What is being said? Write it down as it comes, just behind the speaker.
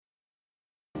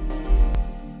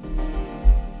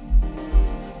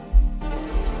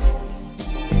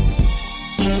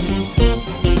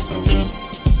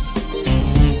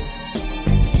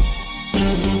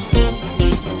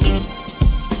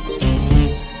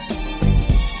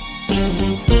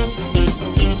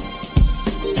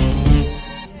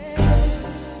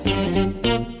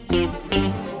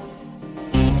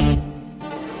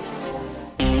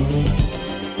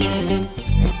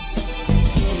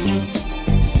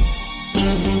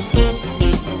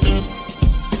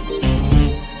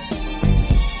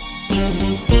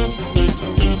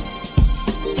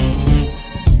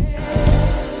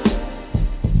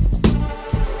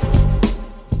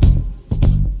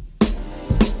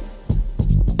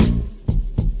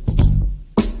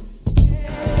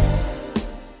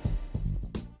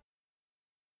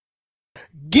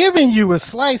Giving you a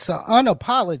slice of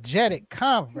unapologetic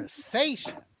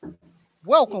conversation.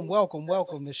 Welcome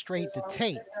to Straight to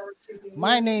Tape.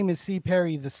 My name is C.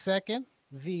 Perry II,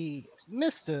 the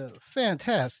Mr.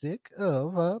 Fantastic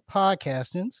of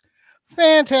podcastings.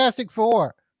 Fantastic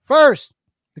Four. First,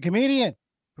 the comedian,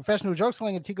 professional joke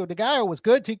slinger Tico DeGaio. What's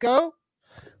good, Tico?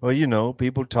 Well, you know,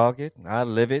 people talk it. I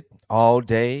live it all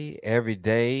day, every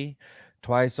day,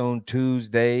 twice on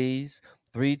Tuesdays,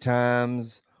 3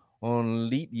 times on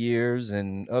leap years,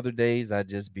 and other days I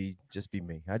just be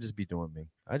me. I just be doing me.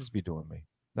 I just be doing me.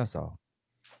 That's all.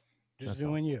 Just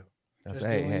doing you. That's Just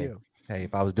hey, doing hey, you. hey.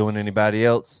 If I was doing anybody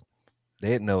else,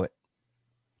 they'd know it.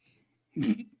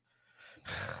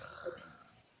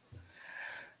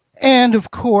 And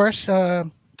of course,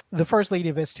 the first lady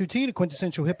of S2T, the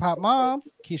quintessential hip hop mom,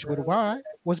 Keisha with a Y.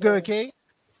 What's good, Kate?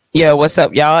 Yo, what's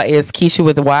up, y'all? It's Keisha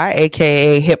with a Y,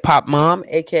 aka hip hop mom,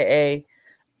 aka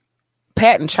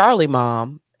Pat and Charlie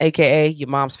mom, aka your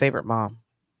mom's favorite mom.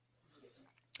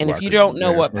 And if you don't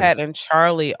know what Pat and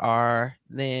Charlie are,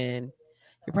 then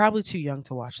you're probably too young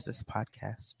to watch this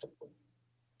podcast.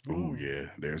 Oh yeah,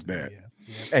 there's that. Yeah.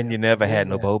 And you never had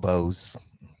no bobos.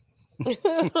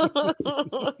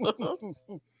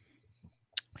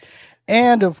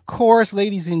 And of course,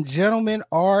 ladies and gentlemen,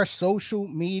 our social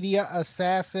media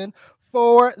assassin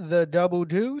for the Double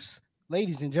Deuce.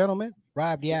 Ladies and gentlemen,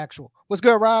 Rob the Actual. What's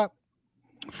good, Rob?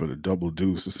 For the Double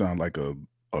Deuce, it sounds like a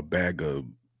bag of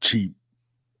cheap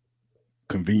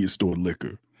convenience store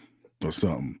liquor or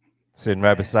something. Sitting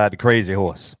right beside the crazy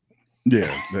horse.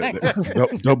 Yeah,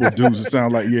 Double Deuce. It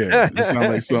sounds like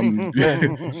something. Hood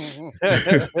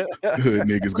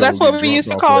niggas. That's what we used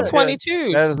to call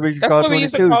 22s. That's what we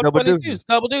used to call 22s. Double deuces.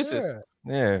 Double deuces.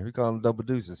 Yeah, we call them double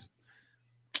deuces.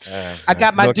 I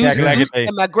got my deuce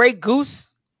and my great goose.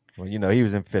 Well, you know, he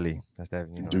was in Philly. That's that.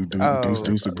 You know,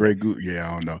 Deuce, a great goose. Yeah,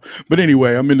 I don't know, but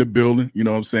anyway, I'm in the building. You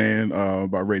know what I'm saying?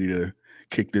 About ready to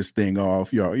kick this thing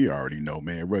off. You already know,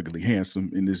 man. Ruggedly handsome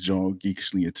in this joint,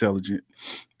 geekishly intelligent,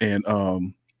 and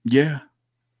yeah,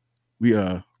 we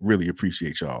really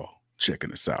appreciate y'all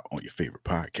checking us out on your favorite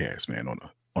podcast, man,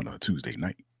 on a Tuesday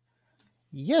night.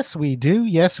 Yes, we do.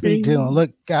 Yes, we do. And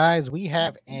look, guys, we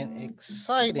have an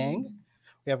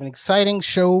exciting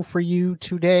show for you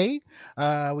today.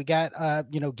 We got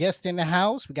guests in the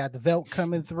house. We got the Velt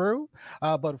coming through.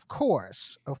 But of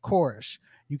course,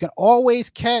 you can always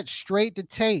catch Straight to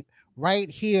Tape right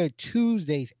here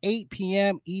Tuesdays, 8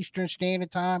 p.m. Eastern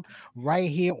Standard Time, right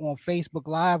here on Facebook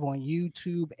Live, on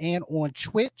YouTube, and on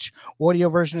Twitch. Audio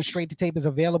version of Straight to Tape is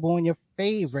available on your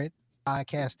favorite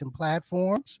podcasting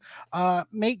platforms.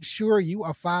 Make sure you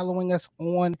are following us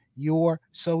on your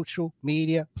social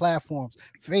media platforms: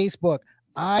 Facebook,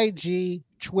 IG,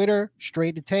 Twitter,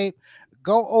 Straight to Tape.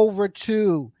 Go over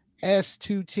to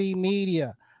S2T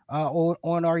Media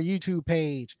on our YouTube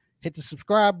page. Hit the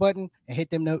subscribe button and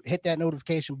hit that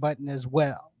notification button as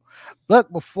well.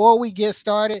 Look, before we get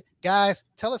started, guys,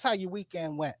 tell us how your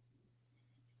weekend went.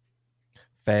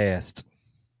 Fast.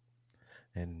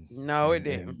 And no, it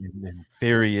didn't. And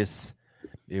furious.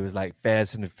 It was like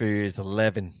Fast and the Furious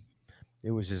 11.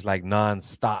 It was just like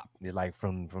nonstop. Like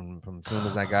from soon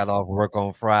as I got off work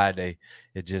on Friday,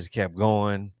 it just kept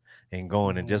going and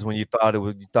going. And just when you thought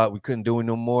we couldn't do it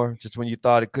no more, just when you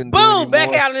thought it couldn't do it anymore,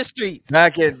 back out in the streets.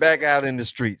 Back out in the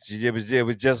streets. It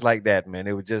was just like that, man.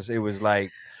 It was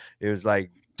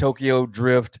like Tokyo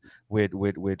Drift with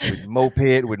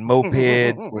moped, mud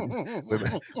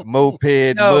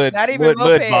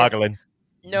boggling.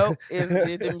 Nope,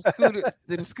 it's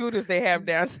them scooters they have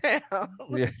downtown.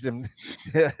 Yeah,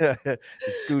 the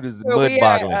scooters, so mud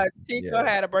boggling. Tico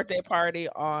had a birthday party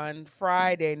on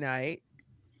Friday night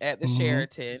at the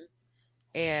Sheraton,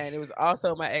 and it was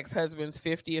also my ex-husband's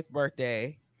 50th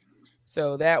birthday,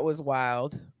 so that was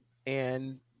wild,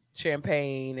 and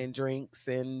champagne and drinks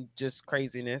and just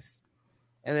craziness,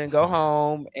 and then go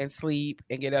home and sleep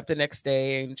and get up the next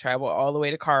day and travel all the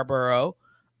way to Carborough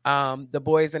The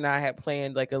boys and I had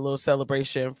planned like a little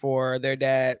celebration for their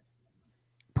dad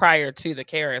prior to the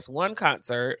KRS-One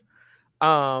concert.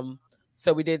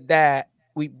 So we did that.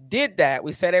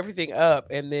 We set everything up,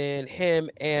 and then him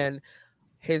and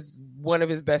one of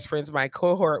his best friends, my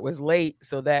cohort, was late,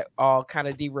 so that all kind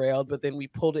of derailed. But then we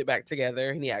pulled it back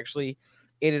together, and he actually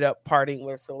ended up partying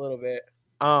with us a little bit.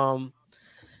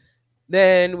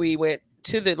 Then we went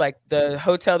to the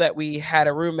hotel that we had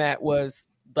a room at was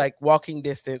like walking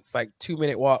distance, like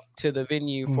 2-minute walk to the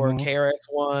venue for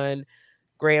KRS-One,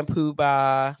 Grand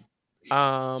Poobah,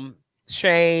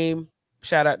 Shame.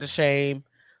 Shout out to Shame.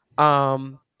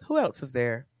 Who else was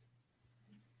there?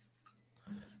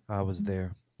 I was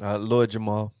there. Lord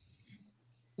Jamal.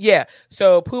 Yeah.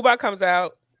 So Poobah comes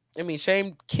out. I mean,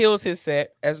 Shame kills his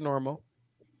set as normal.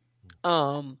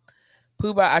 Poobah,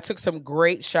 I took some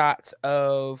great shots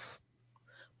of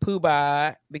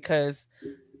Poobah because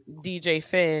DJ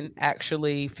Finn,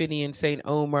 actually, Finian St.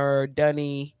 Omer,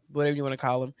 Dunny, whatever you want to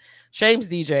call him, Shame's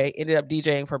DJ, ended up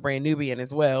DJing for Brand Nubian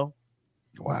as well.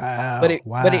 Wow. But it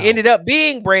ended up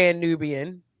being Brand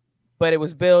Nubian, but it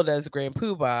was billed as Grand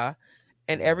Poobah.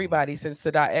 And everybody, since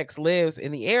Sadat X lives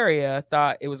in the area,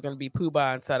 thought it was going to be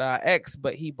Poobah and Sadat X,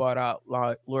 but he bought out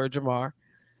Lord Jamar.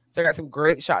 So I got some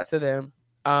great shots of them.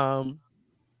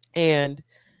 And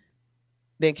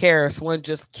then KRS-One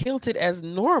just killed it as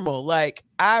normal. Like,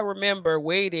 I remember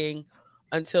waiting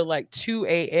until like 2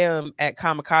 a.m. at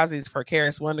Kamikaze's for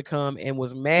KRS-One to come and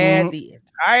was mad the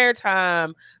entire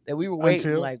time that we were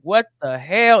waiting. Like, what the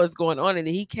hell is going on? And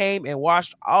he came and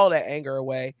washed all that anger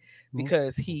away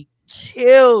because he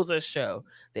kills a show.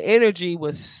 The energy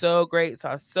was so great.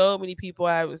 Saw so many people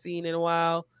I haven't seen in a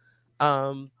while.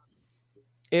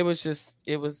 It was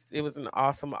an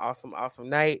awesome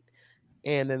night.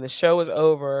 And then the show was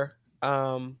over.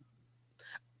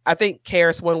 I think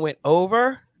KRS-One went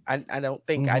over. I don't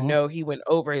think I know he went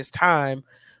over his time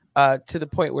to the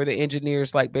point where the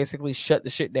engineers like basically shut the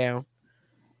shit down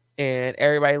and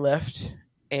everybody left.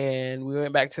 And we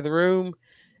went back to the room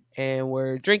and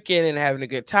we're drinking and having a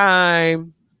good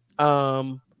time.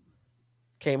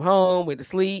 Came home, went to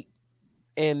sleep,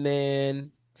 and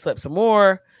then slept some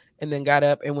more, and then got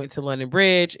up and went to London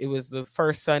Bridge. It was the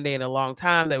first Sunday in a long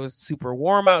time that was super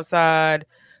warm outside.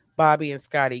 Bobby and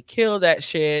Scotty killed that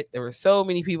shit. There were so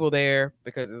many people there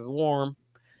because it was warm,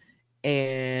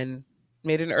 and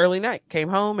made an early night. Came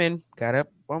home and got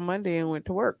up on Monday and went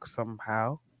to work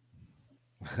somehow.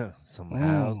 Some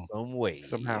way.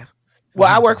 Well,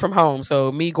 I work from home,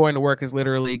 so me going to work is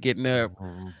literally getting up.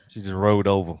 She just rolled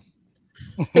over.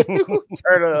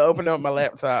 Open up my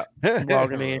laptop,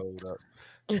 logging in.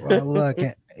 Well, look,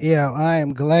 yeah, I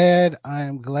am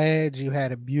glad you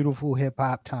had a beautiful hip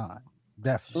hop time.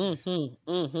 Definitely.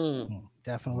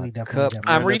 Definitely.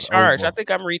 I'm recharged. I think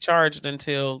I'm recharged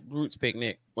until Roots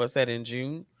Picnic. What's that, in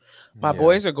June? My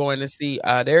boys are going to see.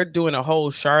 They're doing a whole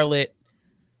Charlotte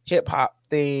hip hop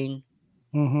thing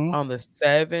on the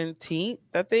 17th.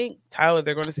 I think Tyler.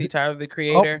 They're going to see Tyler the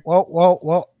Creator.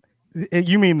 Well.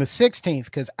 You mean the 16th?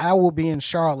 Because I will be in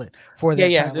Charlotte for that.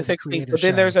 Yeah, the 16th. But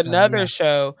then there's another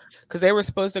show because they were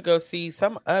supposed to go see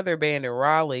some other band in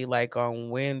Raleigh, like on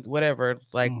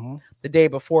the day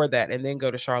before that, and then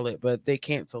go to Charlotte. But they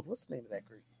canceled. What's the name of that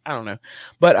group? I don't know.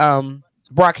 But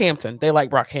Brockhampton. They like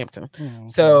Brockhampton.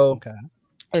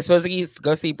 It's supposed to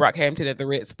go see Brockhampton at the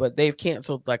Ritz, but they've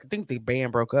canceled. Like, I think the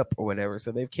band broke up or whatever,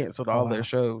 so they've canceled all their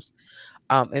shows.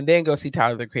 And then go see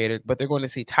Tyler the Creator, but they're going to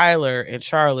see Tyler in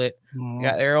Charlotte.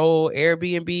 Got their old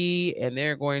Airbnb, and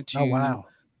they're going to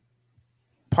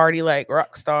party like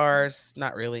rock stars.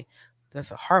 Not really.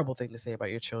 That's a horrible thing to say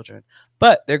about your children,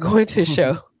 but they're going to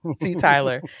see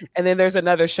Tyler. And then there's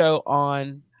another show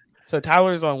on. So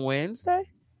Tyler's on Wednesday.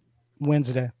 Yeah,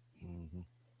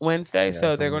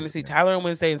 so they're going to see Tyler on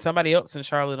Wednesday and somebody else in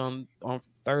Charlotte on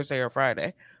Thursday or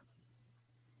Friday.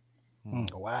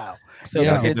 Wow. So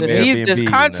this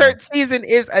concert season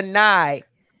is a nigh.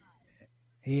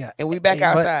 Yeah. And we back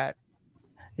outside.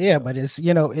 But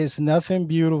it's nothing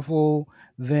beautiful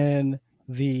than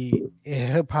the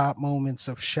hip hop moments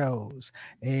of shows.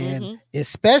 And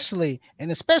especially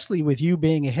with you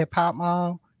being a hip hop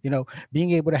mom,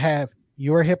 being able to have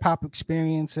your hip hop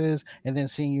experiences and then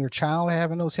seeing your child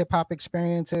having those hip hop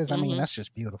experiences. I mean, that's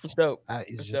just beautiful. It's dope.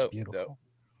 It's just beautiful.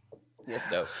 It's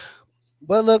dope.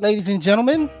 But look, ladies and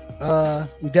gentlemen,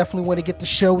 we definitely want to get the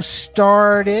show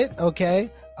started. Okay.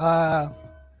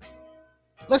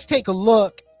 Let's take a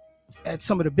look at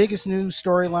some of the biggest news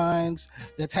storylines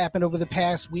that's happened over the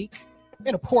past week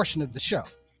in a portion of the show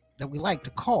that we like to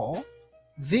call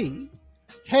the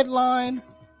Headline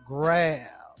Grab.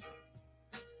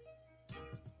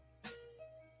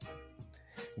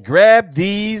 Grab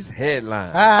these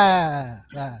headlines.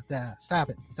 Stop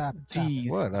it. Jeez.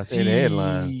 What? I said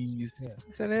headlines.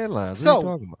 I said headlines. What are you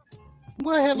talking about?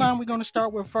 What headline we going to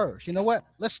start with first? You know what?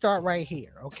 Let's start right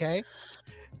here, okay?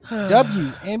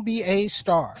 WNBA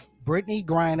star Brittany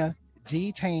Griner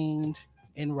detained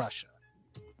in Russia.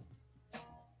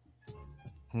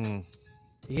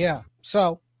 Yeah.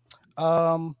 So,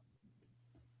 Brittany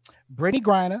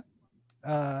Griner,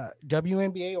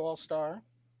 WNBA All-Star,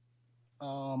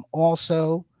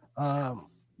 also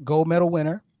gold medal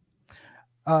winner,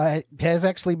 has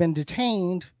actually been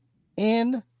detained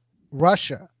in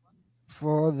Russia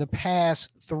for the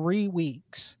past 3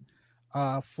 weeks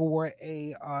for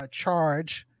a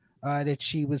charge that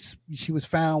she was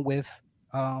found with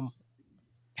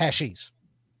hashish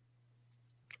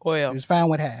oil. She was found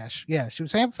with hash. Yeah, she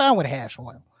was found with hash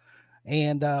oil.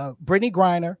 And Brittany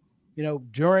Griner,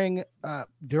 during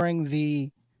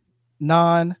the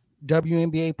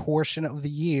non-WNBA portion of the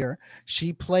year,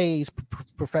 she plays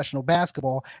professional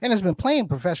basketball and has been playing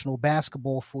professional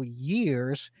basketball for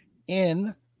years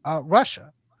in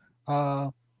Russia,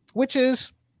 which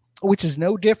is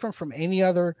no different from any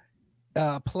other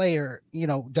player,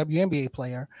 WNBA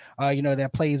player,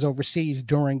 that plays overseas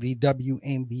during the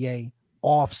WNBA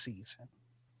off season.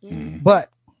 But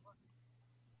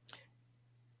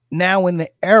now in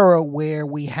the era where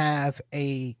we have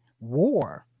a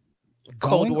war,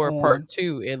 Cold War Part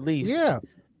 2, at least. Yeah,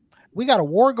 we got a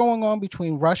war going on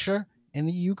between Russia and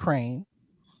the Ukraine,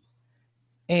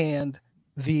 and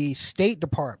the State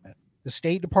Department. The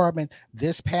State Department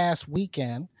this past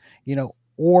weekend,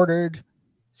 ordered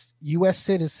U.S.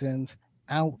 citizens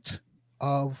out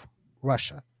of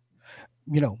Russia.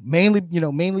 Mainly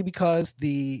because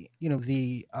the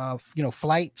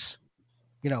flights,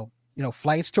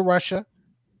 flights to Russia,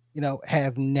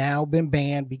 have now been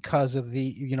banned because of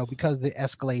the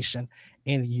escalation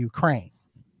in Ukraine.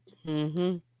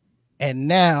 And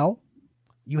now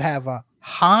you have a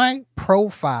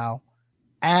high-profile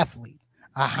athlete,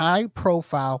 a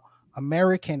high-profile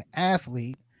American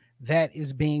athlete that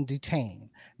is being detained.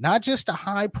 Not just a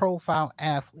high-profile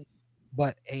athlete,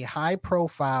 but a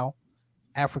high-profile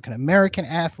African-American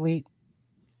athlete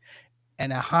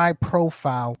and a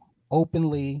high-profile,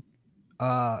 openly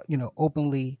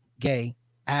gay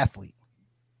athlete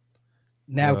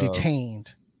now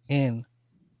detained in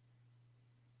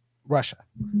Russia.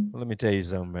 Well, let me tell you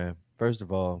something, man. First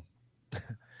of all,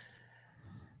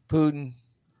 Putin,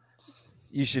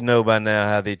 you should know by now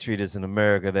how they treat us in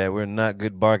America, that we're not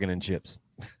good bargaining chips.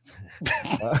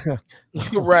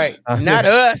 Right. Not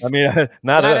us. I mean,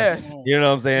 not us. You know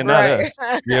what I'm saying? Not us.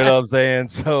 You know what I'm saying?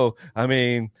 So, I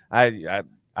mean,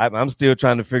 I'm still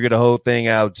trying to figure the whole thing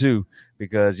out too,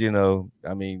 because,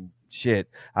 shit.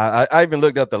 I even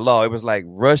looked up the law. It was like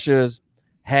Russia's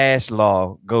hash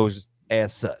law goes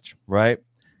as such, right?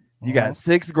 You got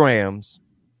 6 grams,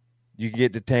 you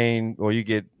get detained or you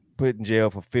get put in jail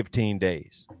for 15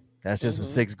 days. That's just for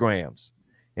 6 grams.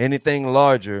 Anything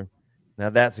larger,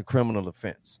 now that's a criminal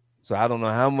offense. So I don't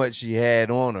know how much she had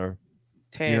on her.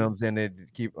 10. You know what I'm saying? To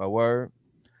keep a word.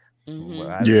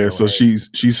 Well, so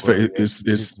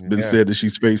it's been said that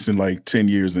she's facing like 10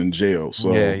 years in jail.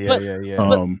 So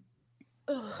yeah.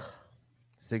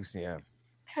 6, yeah.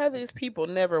 How these people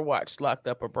never watched Locked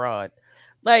Up Abroad?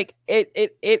 Like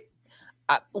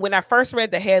when I first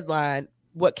read the headline,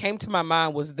 what came to my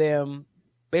mind was them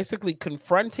basically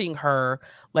confronting her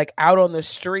like out on the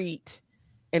street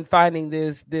and finding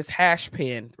this hash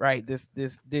pen, right? This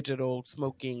digital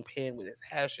smoking pen with this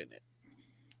hash in it.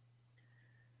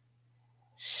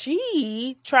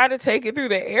 She tried to take it through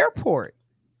the airport.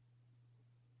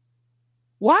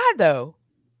 Why though?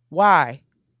 Why?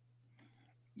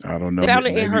 I don't know. They found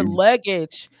it in her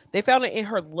luggage. They found it in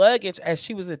her luggage as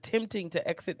she was attempting to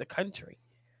exit the country.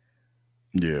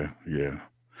 Yeah.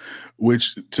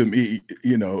 Which to me,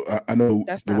 I know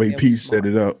the way Pete set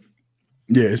it up.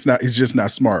 Yeah, it's just not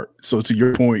smart. So to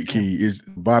your point, Key, is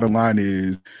bottom line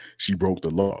is she broke the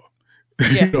law.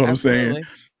 Yeah, you know what I'm saying?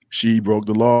 She broke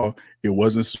the law. It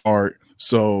wasn't smart.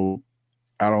 So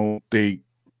I don't think,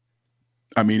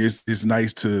 it's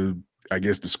nice to, I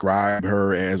guess, describe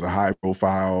her as a high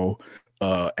profile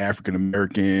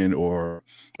African-American or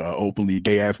openly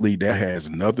gay athlete. That has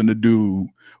nothing to do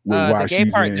with why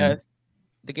she's in.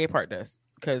 The gay part does,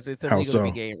 because it's illegal to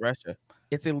be gay in Russia.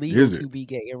 It's illegal to be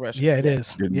gay in Russia. Yeah, it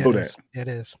is. Didn't know that. It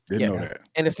is. Didn't know that.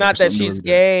 And it's not that she's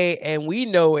gay and we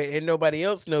know it and nobody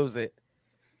else knows it.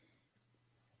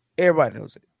 Everybody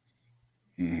knows it.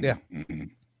 Mm-hmm. Yeah. Mm-hmm.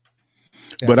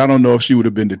 But I don't know if she would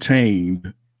have been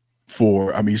detained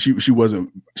for. She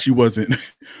wasn't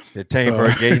detained for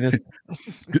her gayness.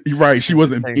 You're right. She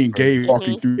wasn't Thanks, being bro. gay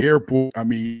walking through the airport. I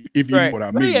mean, if you know Right. what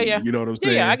I But mean, yeah. you know what I'm Yeah,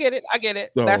 saying? I get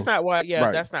it. So, That's not why. Yeah,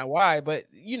 right. that's not why. But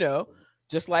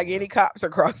just like any cops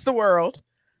across the world,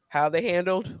 how they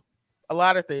handled a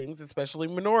lot of things, especially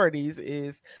minorities,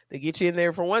 is they get you in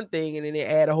there for one thing and then they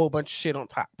add a whole bunch of shit on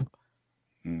top.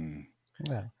 Mm.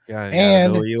 Yeah. Gotta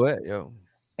And- know where you at, yo.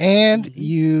 And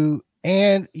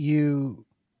Mhm. you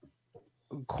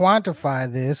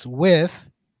quantify this with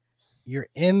you're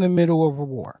in the middle of a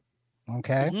war.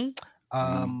 Okay.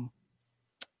 Mhm.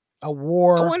 A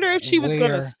war. I wonder if she was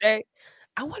going to where- stay.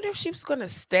 I wonder if she was going to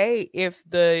stay if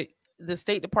the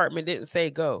State Department didn't say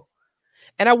go.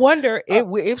 And I wonder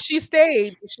if she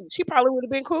stayed, she probably would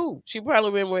have been cool. She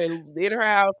probably been in her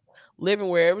house, living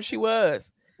wherever she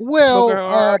was. Well, Smoking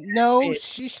her no,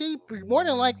 shit. she more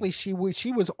than likely she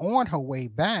was on her way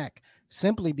back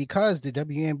simply because the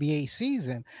WNBA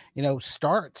season,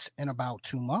 starts in about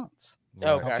 2 months.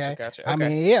 Oh, Right. gotcha. I Okay.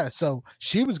 mean, yeah. So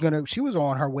she was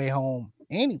on her way home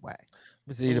anyway.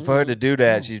 But see, for her to do Mhm.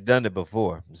 that, she's done it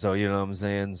before. So you know what I'm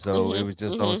saying. So it Mhm, was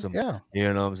just on mhm. some, Yeah. you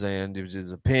know what I'm saying. It was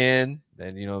just a pin,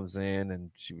 and you know what I'm saying. And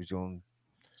she was on,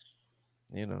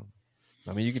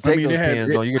 I mean, you can I take mean, those it had-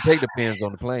 pins it- on. You can take the pins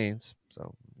on the planes.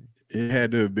 So It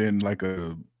had to have been like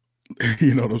a,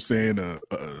 you know what I'm saying, a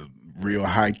real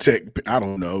high tech. I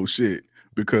don't know, shit,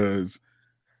 because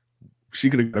she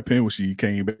could have got a pin when she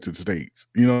came back to the States.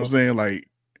 You know what I'm saying? Like,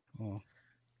 Mm.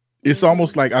 it's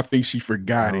almost like I think she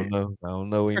forgot I it. don't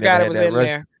know. We Forgot never it had was that in Russian.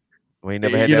 there. We ain't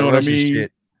never had You that know what I Russian mean?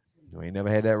 shit. We ain't never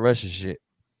had that Russian shit.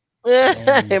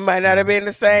 It might not have been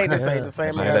the same. This ain't the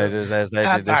same. Man,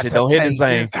 that got shit to don't hit the take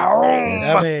same. this home.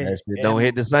 I mean, That shit don't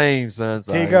hit the same, son.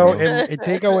 So, Tigo, you know.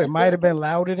 Tigo, it might have been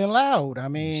louder than loud. I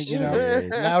mean, Shit.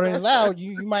 louder than loud.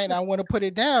 You might not want to put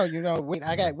it down. Wait,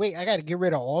 I got to get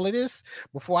rid of all of this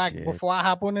before I Shit.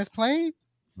 hop on this plane.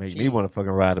 Make me want to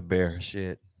fucking ride a bear.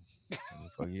 Shit.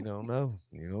 You don't know.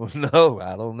 You don't know.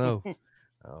 I don't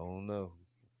know.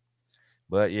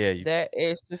 But yeah, That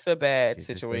is just a bad it's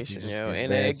just- situation, it's just yo. a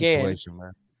And bad again, situation,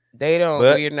 man. they don't.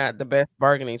 But- We're not the best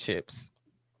bargaining chips.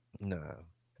 No.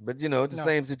 But it's the No.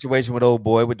 same situation with old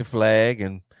boy with the flag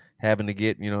and having to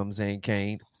get,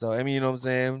 caned. So I mean, you know what I'm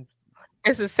saying?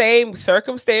 It's the same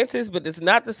circumstances, but it's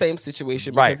not the same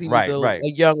situation Right, because he was right. a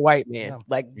young white man. Yeah.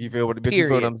 Like, You feel what I'm saying? You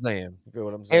feel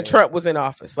what I'm saying? and Trump was in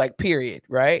office. Like, period.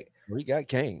 Right? We got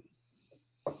caned.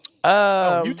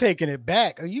 You taking it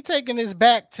back? Are you taking this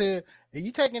back to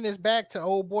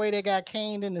old boy that got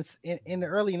caned in the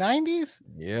early 90s?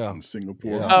 Yeah. In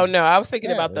Singapore. Yeah. Oh no, I was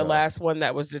thinking Yeah. about the Yeah. last one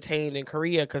that was detained in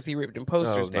Korea because he ripped them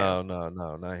posters down. No,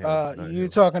 not him. not You him.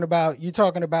 talking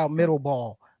about middle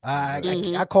ball.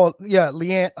 Mhm. I call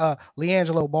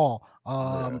Leangelo Ball.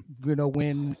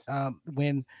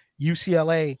 When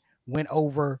UCLA went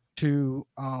over to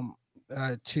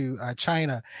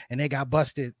China and they got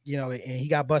busted, and he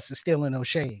got busted stealing those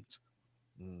shades.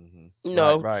 Mhm.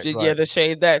 No, Right. yeah, the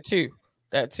shade that too.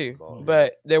 Oh,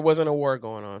 But there wasn't a war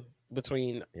going on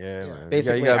between Yeah, man.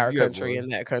 basically You got- our you got- country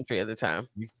and that country at the time.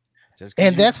 Just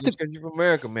And because that's you're from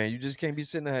America, man. You just can't be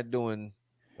sitting there doing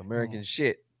American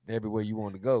shit everywhere you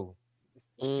want to go.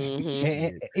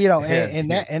 Mhm.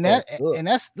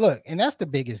 And that's the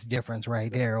biggest difference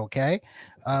right there. Okay,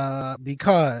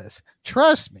 because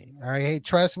trust me, all right,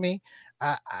 trust me,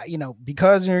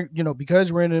 because we're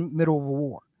in the middle of a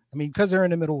war. I mean, because they're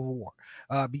in the middle of a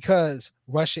war, because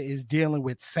Russia is dealing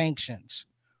with sanctions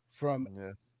from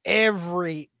Yeah.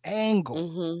 every angle.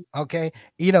 Mhm. Okay,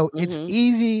 it's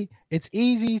Mhm.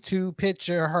 easy to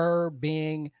picture her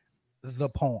being the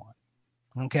pawn.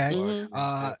 Okay,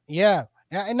 Mhm. yeah,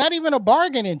 and not even a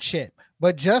bargaining chip,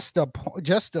 but just a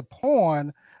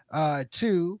pawn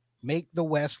to make the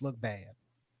West look bad.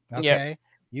 Okay,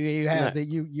 you have Right.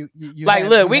 you Like, have-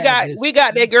 look, you we have this-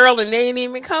 got that girl and they ain't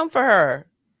even come for her.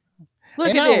 Look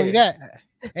and at not this. only that,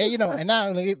 and not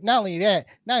only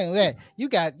that, you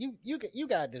got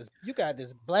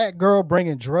this black girl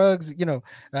bringing drugs,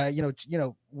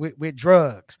 with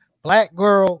drugs, black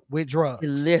girl with drugs.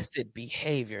 Illicit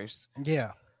behaviors.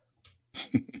 Yeah,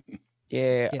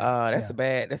 Yeah, Yeah, that's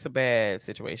a bad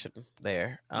situation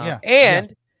there. Yeah,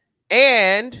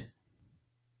 And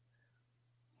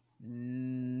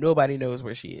nobody knows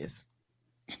where she is.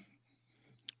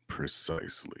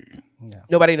 Precisely. yeah.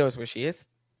 Nobody knows where she is.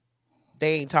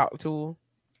 They ain't talked to her.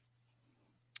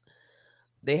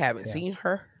 They haven't Yeah. seen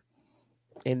her.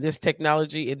 In this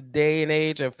technology, in day and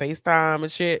age of FaceTime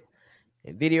and shit,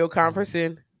 and video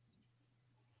conferencing.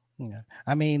 Yeah,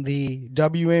 I mean the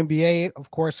WNBA, of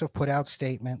course, have put out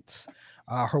statements.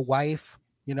 Her wife,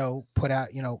 put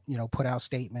out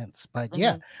statements. But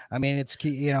yeah, I mean, it's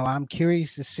I'm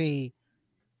curious to see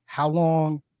how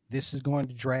long this is going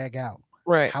to drag out.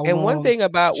 Right. How And one long thing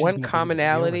about she's gonna be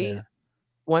over there.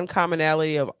 one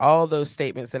commonality of all those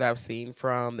statements that I've seen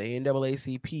from the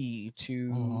NAACP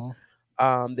to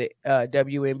the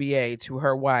WNBA to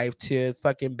her wife to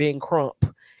fucking Ben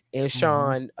Crump and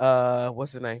Sean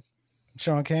what's his name?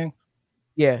 Sean King.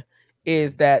 Yeah,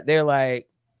 is that they're like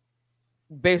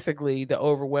basically the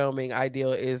overwhelming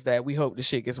ideal is that we hope the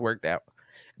shit gets worked out.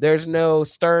 There's no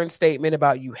stern statement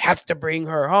about you have to bring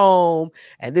her home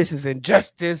and this is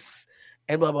injustice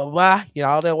and blah blah blah. You know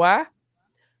all that why?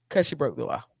 Because she broke the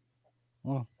law.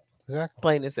 Exactly.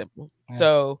 Plain and simple. Yeah.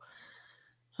 So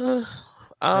But-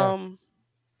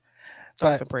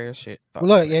 thoughts and prayers shit. Thoughts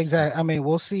Look, and prayers. exactly. I mean,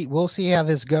 we'll see how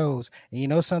this goes. And you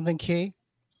know something, Key?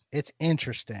 It's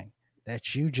interesting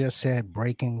that you just said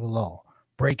breaking the law,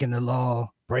 breaking the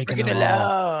law, breaking the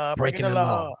law, breaking the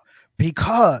law.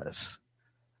 Because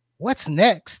what's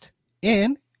next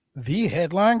in the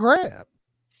headline grab?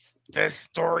 This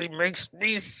story makes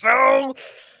me so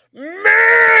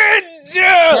mad.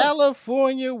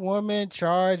 California woman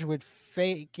charged with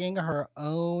faking her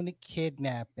own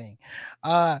kidnapping.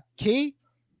 Key,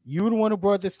 you the one who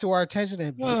brought this to our attention,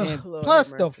 and Lord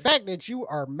plus have the mercy. fact that you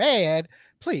are mad,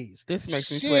 please. This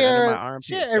makes me sweat under my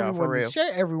armpits, y'all, for real.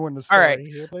 Share everyone the All story right.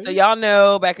 here, please. So y'all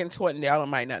know back in y'all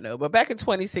might not know, but back in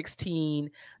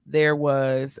 2016, there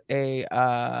was an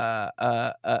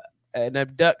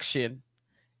abduction,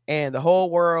 and the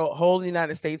whole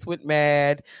United States went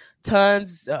mad.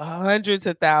 Hundreds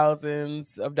of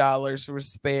thousands of dollars were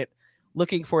spent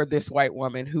looking for this white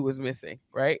woman who was missing,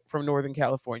 right? From Northern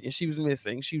California. She was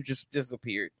missing. She just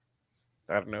disappeared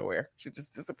out of nowhere. She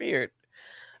just disappeared.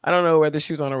 I don't know whether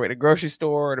she was on her way to the grocery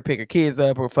store or to pick her kids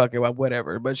up or fucking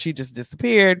whatever, but she just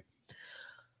disappeared.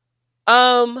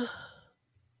 Come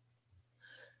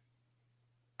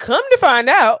to find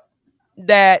out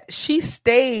that she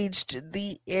staged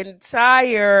the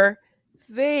entire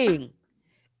thing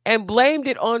and blamed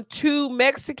it on two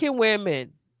Mexican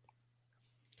women.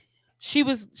 She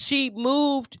basically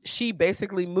moved. She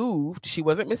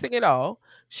wasn't missing at all.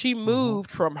 She moved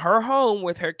from her home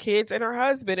with her kids and her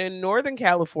husband in Northern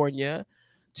California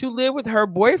to live with her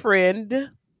boyfriend,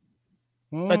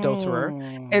 adulterer,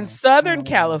 in Southern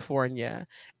California,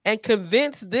 and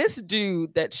convinced this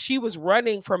dude that she was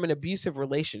running from an abusive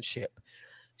relationship.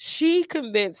 She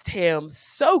convinced him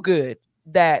so good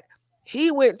that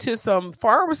he went to some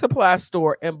farmer supply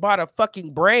store and bought a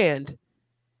fucking brand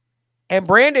and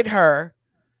branded her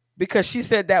because she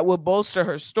said that would bolster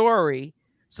her story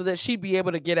so that she'd be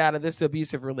able to get out of this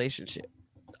abusive relationship.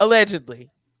 Allegedly.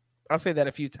 I'll say that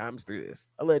a few times through this.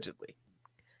 Allegedly.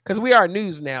 Because we are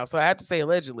news now, so I have to say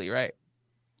allegedly, right?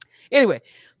 Anyway,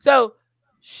 so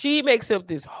she makes up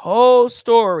this whole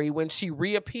story when she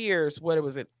reappears. What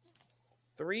was it?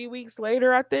 3 weeks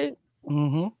later, I think?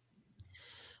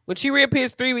 When she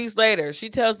reappears 3 weeks later, she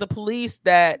tells the police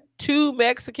that two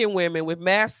Mexican women with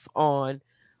masks on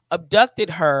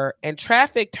abducted her and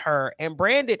trafficked her and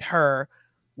branded her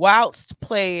whilst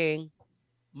playing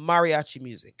mariachi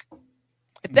music.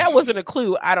 If that wasn't a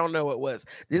clue, I don't know what was.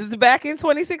 This is back in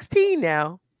 2016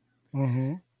 now.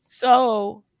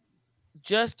 So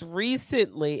just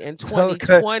recently in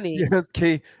 2020.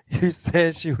 Okay. You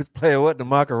said she was playing what? The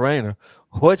Macarena.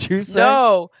 What you said?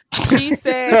 No, she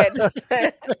said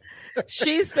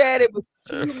it was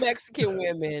two Mexican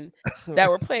women that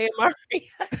were playing mariachi.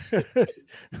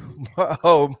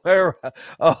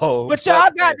 But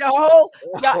y'all got the whole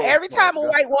every time a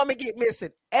white woman get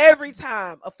missing, every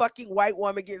time a fucking white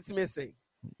woman gets missing,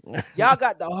 y'all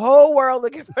got the whole world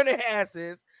looking for their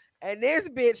asses. And this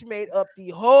bitch made up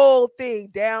the whole thing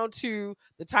down to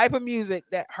the type of music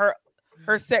that her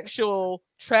sexual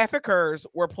traffickers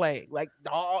were playing. Like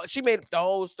she made up the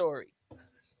whole story.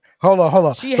 Hold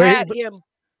on. She had him.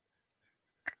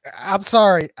 I'm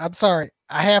sorry.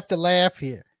 I have to laugh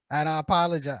here, and I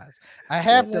apologize. I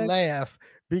have to laugh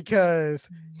because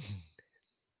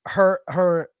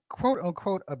her quote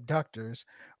unquote abductors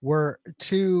were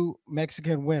two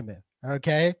Mexican women.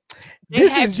 Okay, they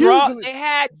had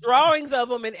drawings of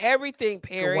them and everything,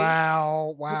 Perry.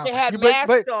 Wow. They had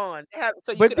masks on.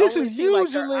 But this is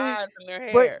usually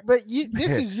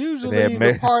this is usually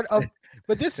the part of.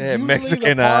 But this is usually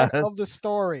the part of the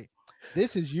story.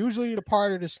 This is usually the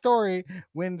part of the story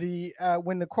when the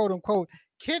quote unquote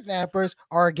kidnappers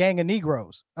are a gang of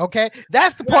Negroes. Okay,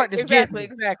 that's the part that's exactly.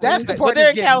 That's the part. They're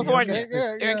in California. Okay?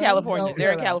 They're in California.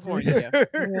 They're in California.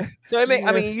 So it may,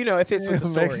 I mean, it fits with the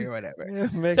story or whatever.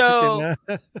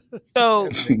 So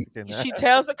she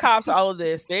tells the cops all of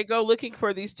this. They go looking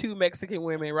for these two Mexican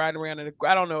women riding around in a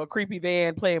creepy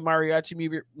van playing mariachi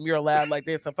music real loud like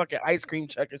there's a fucking ice cream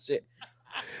truck and shit.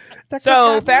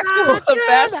 So fast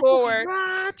forward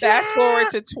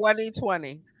to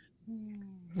 2020.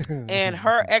 And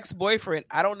her ex-boyfriend,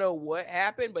 I don't know what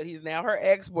happened, but he's now her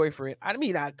ex-boyfriend. I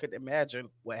mean, I could imagine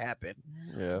what happened.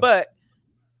 Yeah. But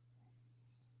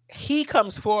he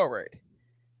comes forward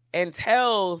and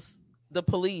tells the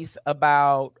police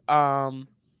about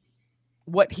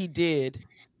what he did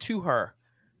to her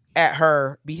at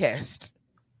her behest.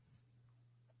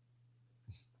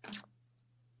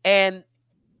 And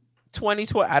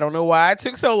 2020, I don't know why it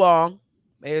took so long.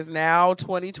 It is now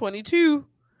 2022.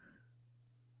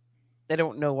 I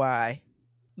don't know why,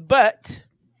 but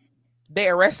they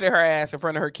arrested her ass in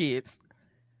front of her kids.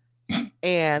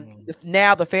 And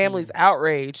now the family's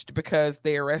outraged because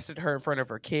they arrested her in front of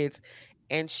her kids,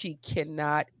 and she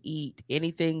cannot eat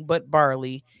anything but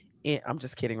barley. I'm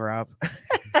just kidding, Rob.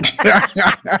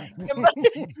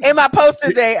 In my post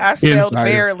today, I spelled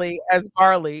barely as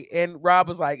barley, and Rob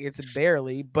was like, "It's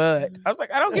barely," but I was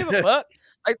like, "I don't give a fuck."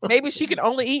 Like maybe she can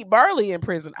only eat barley in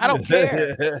prison. I don't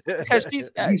care because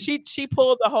she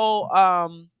pulled the whole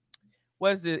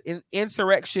what is it,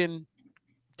 insurrection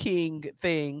king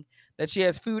thing that she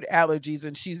has food allergies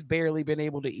and she's barely been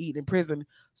able to eat in prison.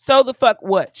 So the fuck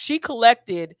what? She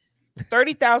collected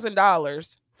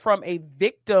 $30,000 from a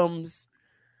victims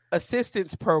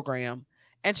assistance program,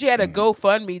 and she had a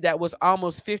GoFundMe that was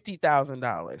almost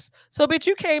 $50,000. So bitch,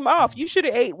 you came off. You should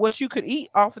have ate what you could eat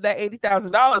off of that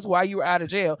 $80,000 while you were out of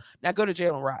jail. Now go to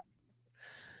jail and rot.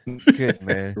 Good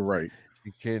man. Right.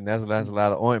 You kidding? That's a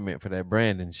lot of ointment for that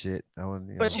Brandon shit.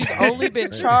 But she's only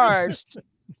been charged,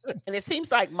 and it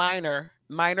seems like minor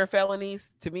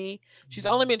felonies to me. She's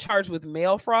only been charged with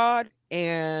mail fraud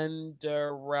and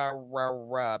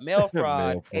mail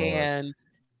fraud and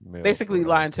basically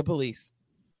lying to police.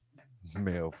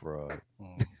 Mail fraud.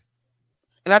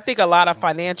 And I think a lot of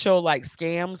financial like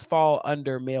scams fall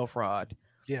under mail fraud.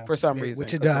 Yeah, for some reason,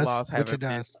 which it does. Get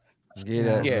that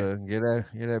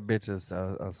bitch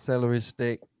a celery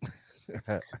stick.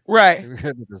 Right.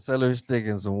 The celery stick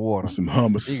and some water. Some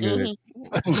hummus.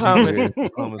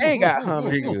 Hummus. They ain't got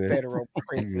hummus in federal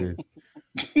prison.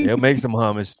 They'll make some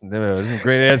hummus. There's some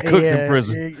great ass cooks in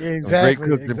prison. Exactly. Great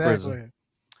cooks in prison.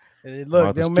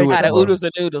 Look, they'll make out of oodles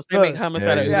and noodles. They make hummus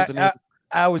out of oodles and noodles.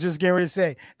 I was just getting ready to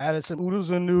say, out of some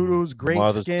oodles and noodles, grape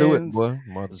skins,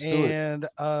 Martha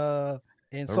Stewart,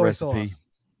 and soy sauce.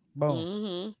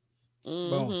 Boom.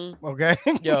 Boom. Okay.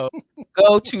 Yo,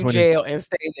 go to jail and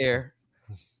stay there.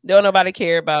 Don't nobody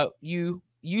care about you.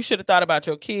 You should have thought about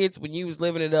your kids when you was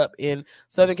living it up in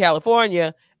Southern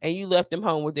California and you left them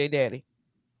home with their daddy.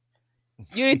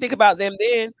 You didn't think about them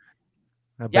then.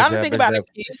 Y'all didn't think about them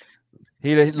kids.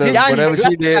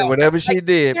 Whatever she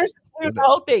did. Here's the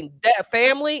whole thing. That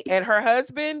family and her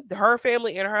husband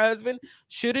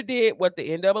should have did what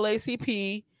the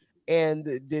NAACP and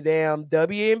the damn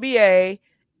WNBA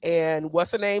and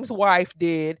what's her name's wife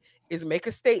did, is make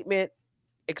a statement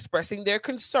expressing their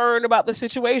concern about the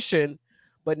situation,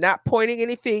 but not pointing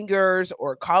any fingers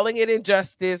or calling it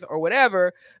injustice or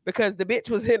whatever, because the bitch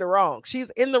was in the wrong.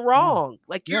 She's in the wrong.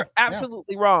 Like, you're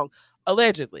absolutely wrong,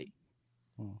 allegedly.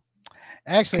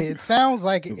 Actually, it sounds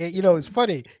like it's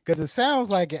funny because it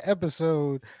sounds like an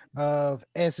episode of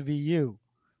SVU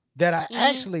that I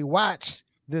actually watched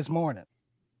this morning.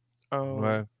 Oh,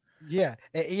 right. Yeah.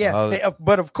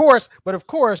 But of course,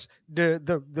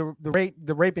 the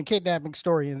rape and kidnapping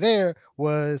story in there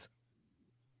was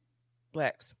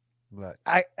blacks,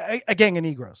 a gang of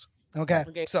Negroes.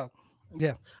 Okay. So,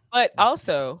 yeah. But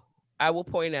also, I will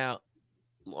point out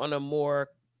on a more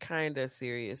kind of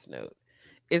serious note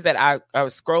is that I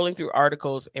was scrolling through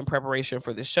articles in preparation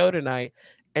for the show tonight,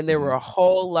 and there were a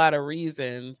whole lot of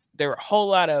reasons. There were a whole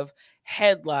lot of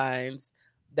headlines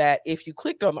that if you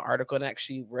clicked on the article and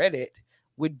actually read it,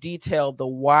 would detail the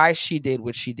why she did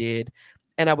what she did.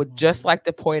 And I would just like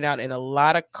to point out, in a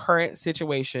lot of current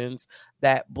situations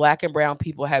that Black and brown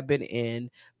people have been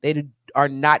in, they are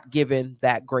not given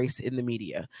that grace in the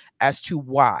media as to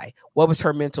why. What was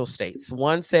her mental states?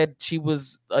 One said she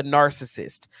was a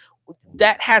narcissist.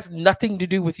 That has nothing to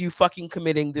do with you fucking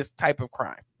committing this type of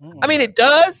crime. I mean, it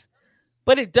does,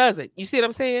 but it doesn't. You see what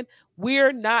I'm saying?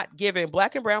 We're not given,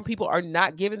 Black and brown people are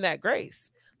not given that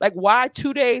grace. Like, why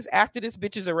 2 days after this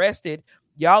bitch is arrested,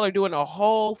 y'all are doing a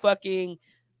whole fucking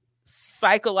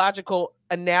psychological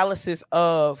analysis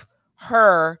of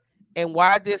her and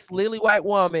why this lily white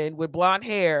woman with blonde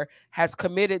hair has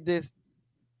committed this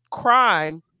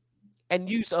crime and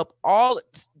used up all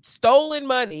stolen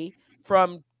money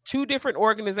from 2 different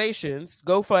organizations,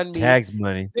 GoFundMe, tax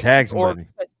money,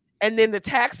 and then the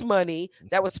tax money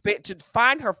that was spent to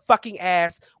find her fucking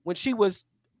ass when she was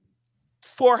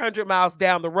 400 miles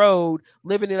down the road,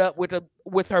 living it up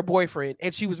with her boyfriend,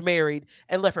 and she was married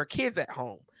and left her kids at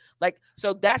home. Like,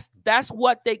 so that's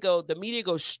what they go. The media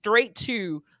goes straight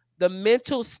to the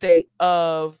mental state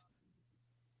of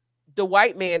the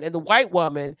white man and the white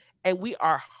woman, and we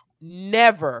are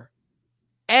never,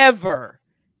 ever,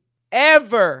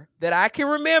 ever that I can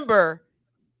remember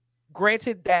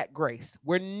granted that grace.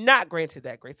 We're not granted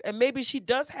that grace, and maybe she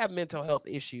does have mental health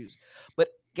issues, but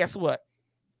guess what?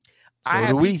 I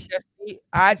have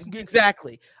PTSD.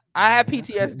 Exactly. I have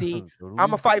PTSD. I'm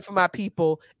gonna fight for my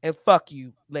people, and fuck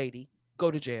you, lady. Go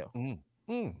to jail.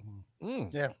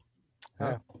 Yeah.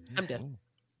 I'm done.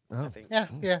 I think.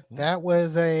 Yeah. That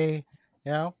was ladies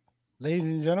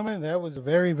and gentlemen, that was a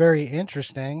very, very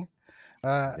interesting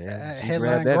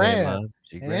headline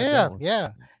grab.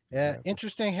 Yeah.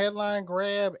 Interesting headline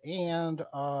grab, and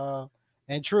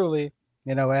truly,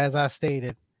 as I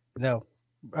stated,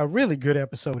 a really good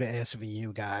episode of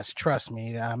SVU, guys. Trust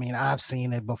me. I mean, I've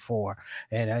seen it before,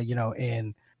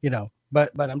 and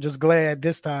but I'm just glad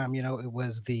this time, it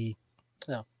was the,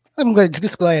 I'm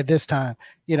just glad this time,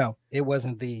 it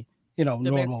wasn't the, the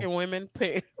normal Mexican women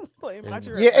playing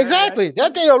yeah, exactly.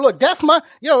 That thing, look, that's my,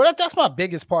 that's my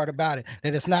biggest part about it.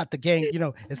 That it's not the gang,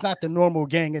 it's not the normal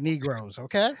gang of Negroes.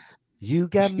 Okay. You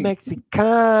got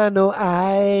Mexicano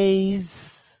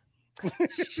eyes.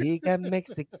 She got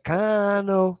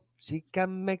Mexicano. She got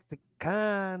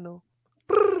Mexicano.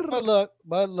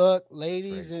 But look,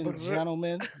 ladies and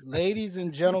gentlemen,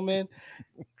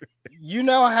 you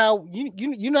know how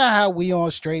you know how we on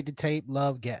Straight to Tape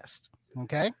love guests,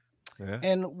 okay? Yeah.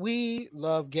 And we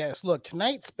love guests. Look,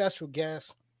 tonight's special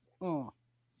guest.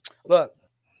 Look,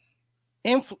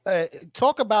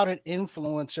 talk about an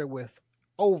influencer with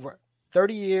over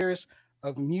 30 years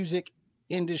of music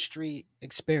industry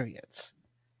experience.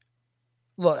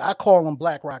 Look, I call them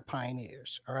Black Rock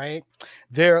Pioneers. All right,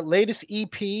 their latest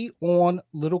EP on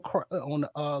Little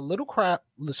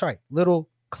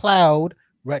Cloud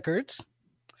Records,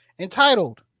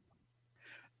 entitled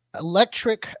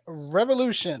 "Electric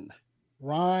Revolution,"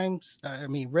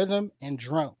 rhythm and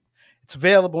drum. It's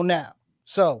available now.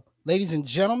 So, ladies and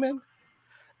gentlemen,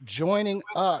 joining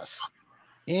us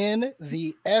in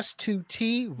the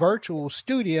S2T virtual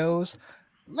studios,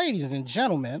 ladies and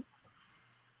gentlemen,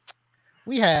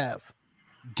 we have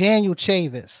Daniel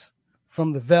Chavis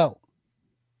from the Veldt.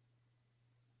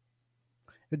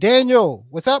 Daniel,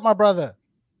 what's up, my brother?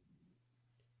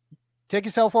 Take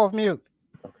yourself off mute.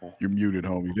 Okay. You're muted,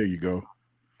 homie. There you go.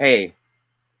 Hey.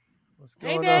 What's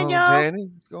going Daniel. on, Danny?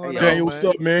 What's going on, Daniel, what's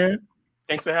up, man?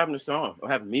 Thanks for having us on, or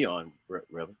having me on,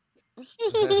 rather.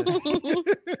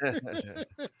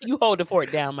 You hold the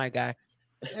fort down, my guy.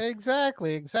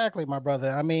 Exactly, my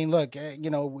brother. I mean, look,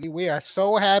 we are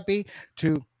so happy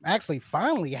to actually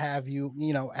finally have you,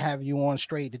 on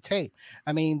Straight to Tape.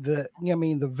 I mean, the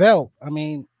Veldt. I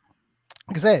mean,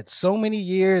 like I said, so many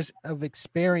years of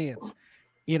experience,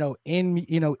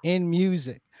 in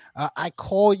music. I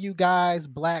call you guys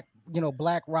Black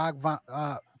Rock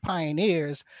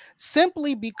Pioneers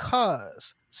simply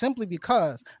because I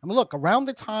mean, look, around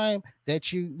the time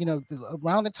that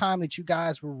you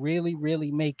guys were really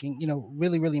making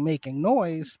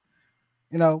noise,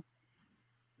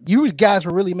 you guys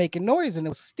were really making noise, and it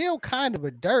was still kind of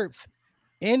a dearth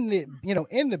in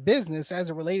the business as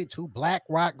it related to Black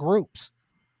rock groups.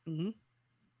 Mm-hmm.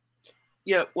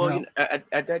 Yeah, well,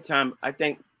 at that time, I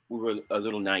think we were a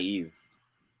little naive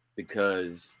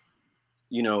because,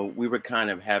 we were kind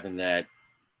of having that.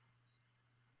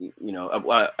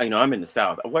 I'm in the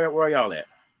South. Where are y'all at?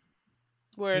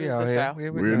 We're in the South.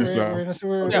 We're in the South.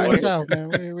 We're in the South,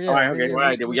 man. All right, okay,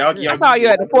 right. Y'all I saw you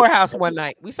at the poorhouse one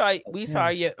night. We saw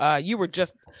you. You were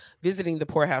just visiting the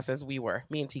poorhouse as we were.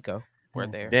 Me and Tico were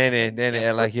there. Danny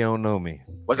act like you don't know me.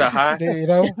 Was I high?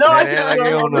 No, I Danny act like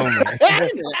you don't know me.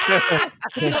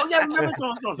 remember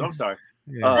songs. I'm sorry.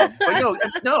 But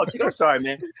no, Tico, I'm sorry,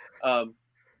 man.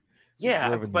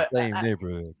 Yeah, but the same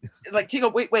neighborhood. Like Tico,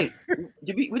 wait. we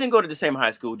didn't go to the same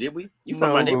high school, did we? You from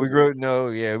No, my but neighborhood?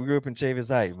 we grew up in Chavis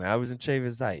Heights, man. I was in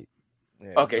Chavis Heights.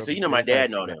 Yeah, Okay, so my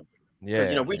dad know them.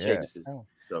 Yeah, we Chavises.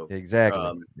 So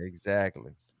exactly.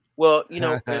 Well,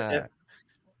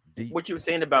 what you were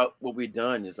saying about what we've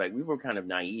done is like we were kind of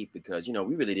naive because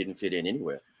we really didn't fit in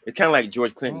anywhere. It's kind of like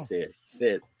George Clinton said. He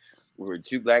said we were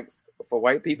too black for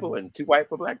white people and too white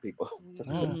for black people. So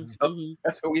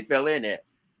that's where we fell in at.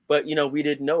 But we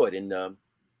didn't know it, and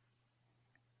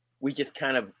we just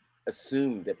kind of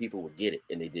assumed that people would get it,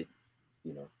 and they didn't.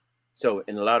 So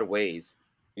in a lot of ways,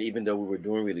 even though we were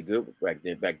doing really good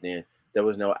back then, there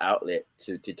was no outlet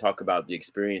to talk about the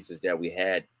experiences that we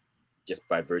had just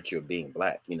by virtue of being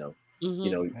black.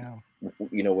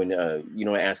 you know, when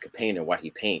I ask a painter why he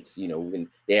paints, you know, when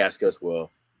they ask us,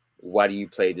 well, why do you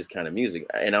play this kind of music?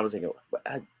 And I was thinking,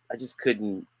 I just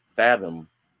couldn't fathom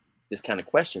this kind of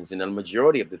questions. And the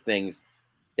majority of the things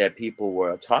that people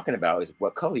were talking about is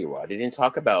what color you are. They didn't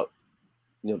talk about,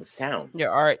 you know, the sound.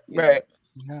 Your art, right?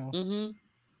 Yeah. Mm-hmm.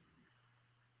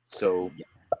 So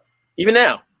even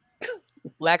now,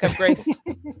 lack of grace.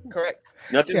 Correct.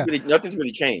 Nothing's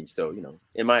really changed. So, you know,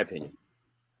 in my opinion.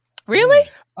 Really?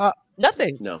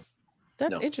 Nothing. No.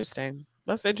 That's interesting.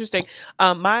 That's interesting.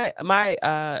 My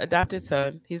adopted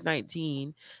son, he's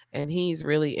 19, and he's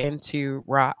really into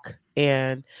rock.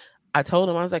 And I told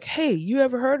him, I was like, "Hey, you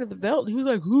ever heard of the Velvet?" He was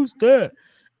like, "Who's that?"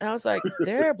 And I was like,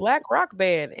 "They're a black rock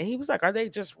band." And he was like, "Are they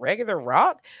just regular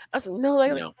rock?" I was like, "No,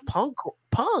 like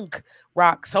punk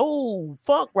rock, soul,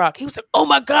 funk rock." He was like, "Oh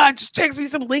my God, just text me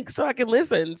some links so I can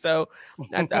listen." So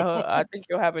I think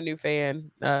you'll have a new fan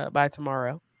by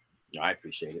tomorrow. I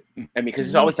appreciate it. I mean, because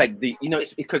it's always like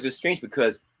it's because it's strange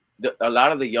because a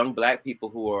lot of the young black people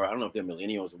who are, I don't know if they're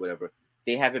millennials or whatever,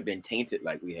 they haven't been tainted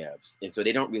like we have, and so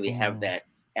they don't really have that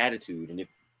attitude. And if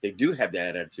they do have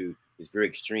that attitude, it's very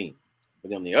extreme.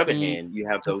 But on the other hand, you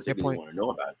have those that really want to know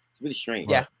about it. It's really strange.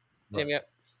 Yeah. Right. Yeah.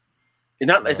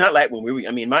 It's not like when we.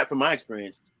 I mean, from my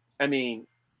experience, I mean,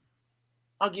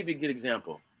 I'll give you a good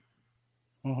example.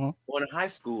 When in high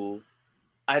school,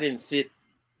 I didn't sit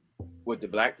with the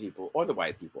black people or the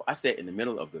white people. I sat in the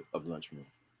middle of the lunchroom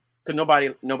because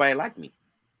nobody liked me,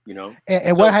 you know.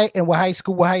 And what high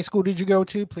school did you go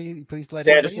to? Please let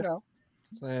everybody know.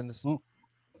 Sanderson.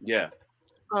 Yeah.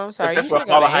 Oh, I'm sorry. That's You should have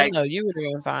got an Enloe. You were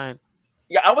doing fine.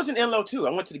 Yeah, I was in Enloe too.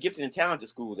 I went to the Gifted and Talented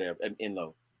school there in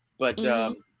Enloe, but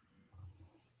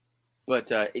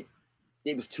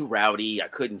it was too rowdy. I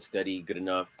couldn't study good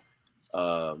enough.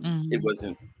 It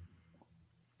wasn't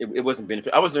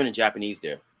benefit. I was learning Japanese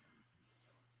there.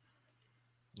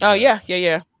 Oh yeah.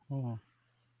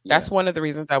 That's one of the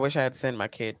reasons I wish I had sent my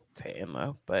kid to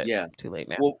Enloe, but too late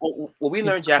now. Well, we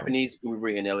learned Japanese when we were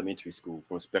in elementary school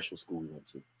from a special school we went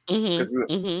to.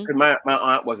 Because my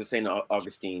aunt was a St.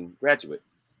 Augustine graduate,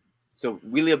 so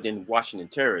we lived in Washington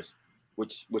Terrace,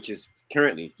 which is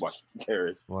currently Washington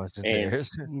Terrace.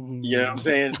 Terrace. You know what I'm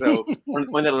saying? So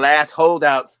one of the last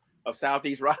holdouts of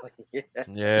Southeast Raleigh.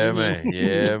 Yeah, man.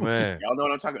 Y'all know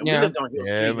what I'm talking about. We lived on Hill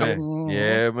Street.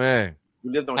 Yeah, man. We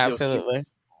lived on Hill Street.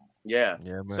 Yeah.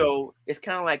 Man. So it's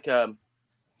kind of like, how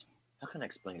can I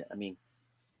explain it? I mean,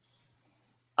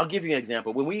 I'll give you an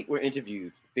example. When we were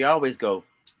interviewed, they always go,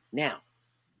 "Now,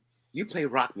 you play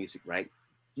rock music, right?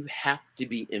 You have to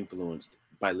be influenced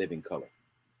by Living Colour."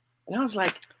 And I was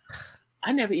like,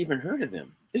 I never even heard of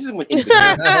them. This is when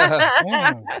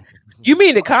You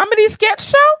mean the comedy sketch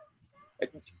show?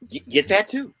 Get that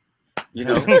too. You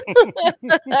know,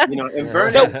 and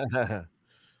Vernon.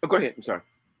 Go ahead. I'm sorry.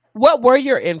 What were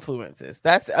your influences?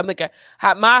 I'm like,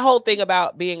 my whole thing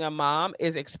about being a mom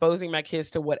is exposing my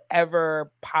kids to whatever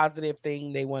positive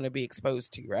thing they want to be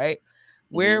exposed to, right?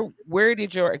 Where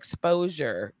did your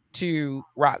exposure to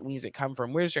rock music come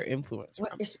from? Where's your influence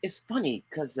from? It's funny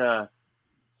because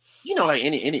like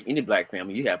any black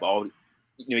family, you have all,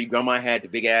 your grandma had the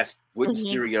big ass wooden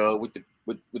stereo with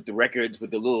the records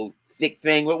with the little thick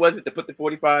thing. What was it to put the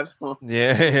 45s on?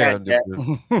 Yeah,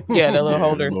 the little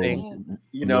holder thing.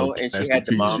 And she had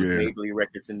the Mom Mabley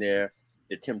records in there,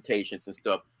 the Temptations and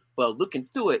stuff. But looking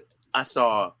through it, I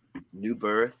saw New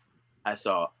Birth, I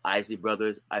saw Isley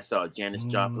Brothers, I saw Janis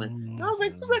Joplin. And I was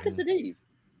like, "Whose records are these?"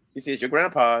 He says, "Your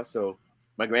grandpa." So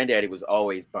my granddaddy was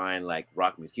always buying like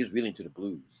rock music. He was really into the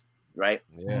blues, right?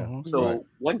 Yeah. So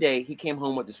one day he came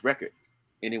home with this record.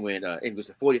 And he went, it was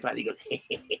a 45. He goes,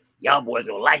 "Y'all boys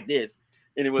don't like this."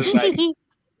 And it was like,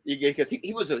 because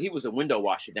he was a window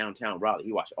washer downtown Raleigh.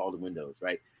 He washed all the windows,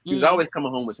 right? He was always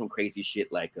coming home with some crazy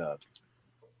shit like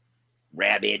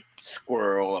rabbit,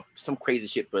 squirrel, some crazy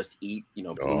shit for us to eat. Here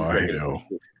we go.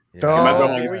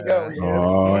 Here we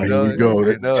go.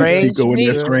 That's Tico and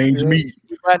that strange meat.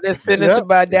 About to send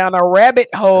us down a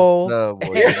rabbit hole. No,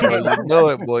 boy, you know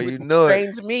it, boy. You know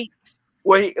it. Strange meat.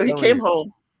 Well, he came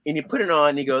home. And he put it on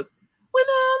and he goes, "When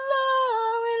I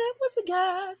love and it was the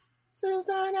guys, so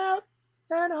turn out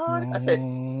that hard." I said,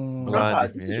 "Grandpa,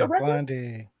 this is your record?"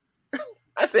 Blondie.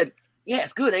 I said, "Yeah,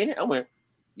 it's good, ain't it?" I went,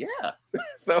 "Yeah."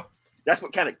 So that's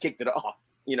what kind of kicked it off,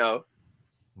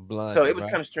 Blondie, so it was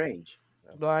kind of strange.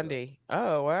 Blondie.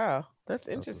 Oh wow. That's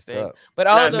interesting. But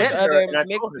all those other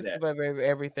mixes of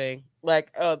everything,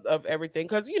 like of everything,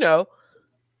 because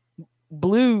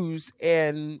blues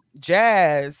and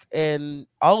jazz and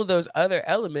all of those other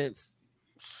elements,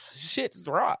 shit's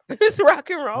rock. It's rock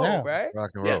and roll, right?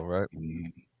 Rock and roll, right?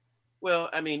 Well,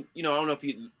 I mean, I don't know if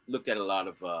you looked at a lot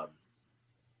of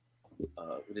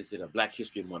what is it, a Black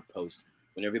History Month post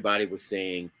when everybody was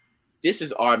saying, "This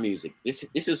is our music. This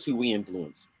is who we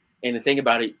influence." And the thing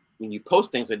about it, when you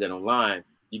post things like that online,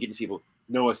 you get these people,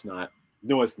 "No, it's not.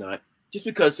 No, it's not." Just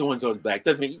because so and so is black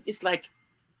doesn't mean it's like.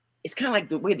 It's kind of like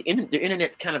the way the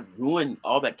internet kind of ruined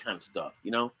all that kind of stuff,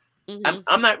 you know.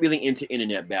 I'm not really into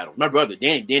internet battles. My brother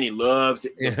Danny loves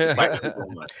it.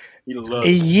 He loves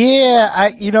it. Yeah,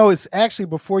 it's actually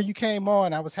before you came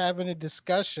on, I was having a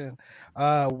discussion.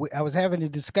 I was having a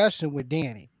discussion with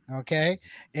Danny, okay,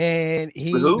 and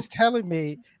he was telling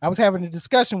me I was having a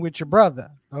discussion with your brother,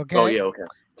 okay. Oh yeah, okay.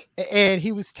 And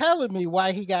he was telling me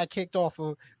why he got kicked off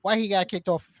of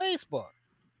Facebook.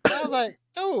 And I was like,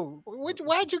 dude,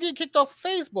 why'd you get kicked off of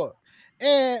Facebook?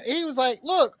 And he was like,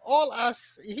 look,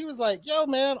 he was like, yo,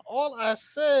 man, all I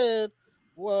said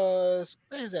was,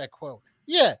 where's that quote?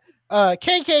 Yeah,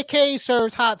 KKK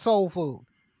serves hot soul food.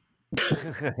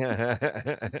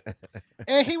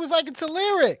 And he was like, it's a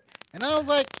lyric. And I was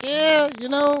like, yeah,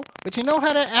 but you know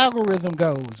how that algorithm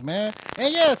goes, man.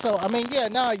 And yeah, so I mean, yeah,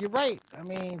 no, you're right. I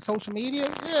mean, social media,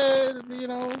 yeah,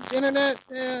 internet,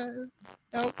 yeah,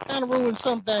 kind of ruins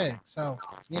some things. So,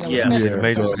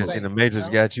 the Matrix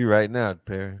got you right now,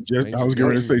 Perry. I was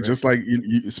going to say, just like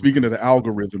speaking of the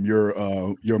algorithm,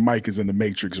 your mic is in the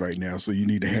Matrix right now, so you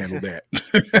need to handle that.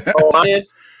 Oh, it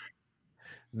is?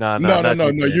 No,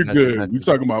 you're good. We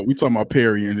talking about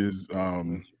Perry and his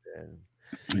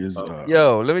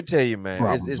yo, let me tell you, man,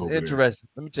 it's interesting.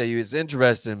 Let me tell you, it's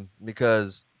interesting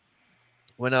because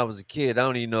when I was a kid, I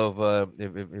don't even know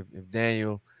if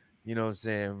Daniel,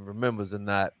 remembers or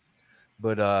not,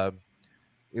 but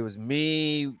it was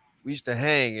me. We used to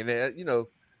hang, and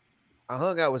I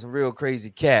hung out with some real crazy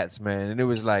cats, man, and it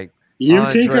was like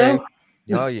Andre.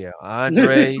 Oh yeah,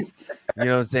 Andre.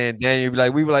 Daniel,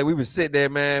 we were sitting there,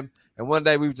 man, and one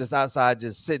day we were just outside,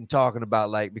 just sitting talking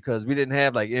about because we didn't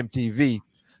have MTV.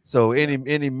 So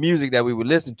any music that we would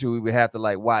listen to, we would have to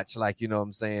watch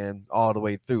all the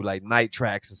way through night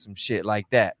tracks and some shit like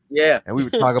that. Yeah. And we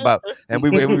would talk about and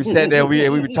we sat there we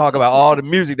would talk about all the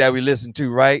music that we listened to,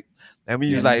 right? And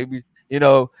we was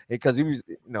because he was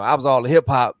I was all the hip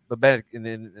hop, but back in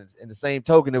the same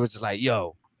token, it was just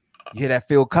yo, you hear that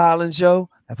Phil Collins show?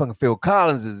 That fucking Phil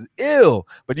Collins is ill.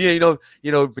 But but you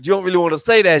don't really want to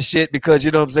say that shit because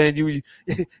you're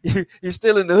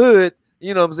still in the hood.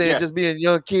 You know what I'm saying? Yeah. Just being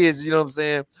young kids, you know what I'm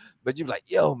saying? But you're like,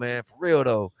 yo, man, for real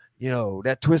though,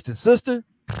 that Twisted Sister,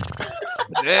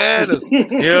 bananas. You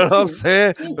know what I'm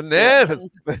saying? Bananas.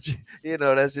 But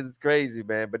that shit is crazy,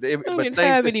 man. But I didn't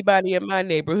have anybody in my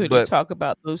neighborhood to talk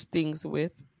about those things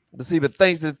with. But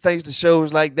thanks to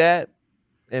shows like that,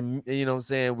 and you know what I'm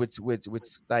saying, which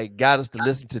got us to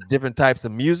listen to different types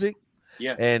of music.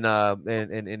 Yeah, and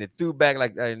it threw back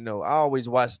I always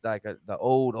watched the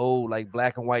old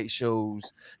black and white shows,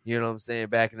 you know what I'm saying,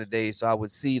 back in the day. So I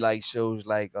would see shows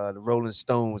the Rolling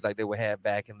Stones they would have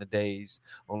back in the days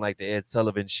on the Ed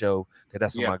Sullivan show, because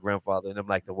that's what my grandfather and them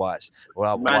like to watch. Or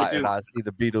I would watch, and I'd see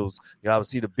the Beatles, I would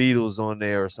see the Beatles on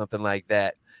there or something like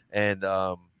that. And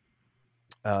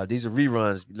these are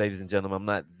reruns, ladies and gentlemen. I'm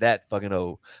not that fucking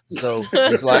old, so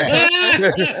it's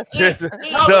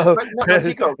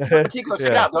Chico,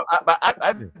 check out.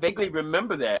 I vaguely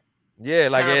remember that. Yeah,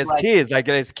 kids,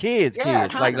 kids, kids,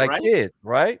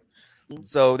 right?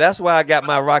 So that's where I got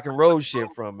my rock and roll shit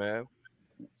from, man.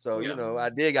 So I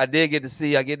did get to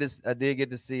see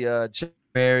Chuck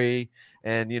Berry,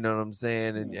 and you know what I'm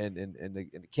saying, and the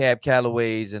Cab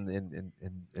Callaways and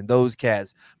those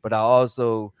cats, but I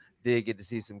also did get to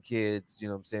see some kids, you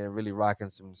know what I'm saying, really rocking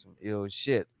some ill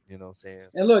shit, you know what I'm saying.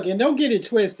 And look, and don't get it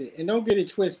twisted,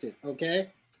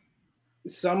 okay?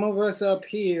 Some of us up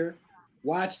here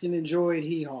watched and enjoyed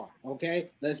Hee Haw, okay?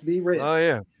 Let's be real. Oh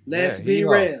yeah. Let's be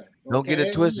real. Okay? Don't get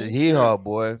it twisted. Hee Haw,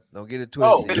 boy. Don't get it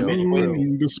twisted.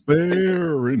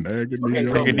 Despair and agony.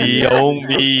 Agony on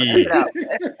me.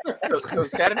 So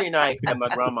Saturday night at my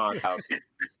grandma's house,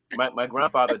 my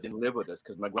grandfather didn't live with us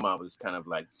because my grandma was kind of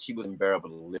she was unbearable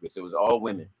to live with. So it was all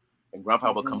women. And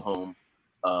grandpa would come home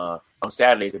on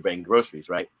Saturdays to bring groceries,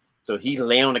 right? So he'd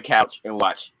lay on the couch and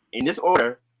watch, in this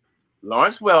order,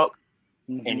 Lawrence Welk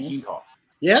and Hee Haw.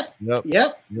 Yep.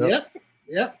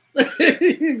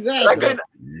 Exactly.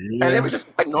 And it was just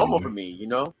normal for me,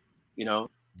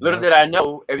 Little did I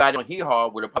know, everybody on Hee Haw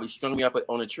would have probably strung me up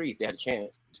on a tree if they had a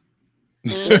chance.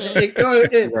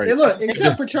 And look,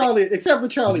 except for Charlie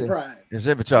Pride.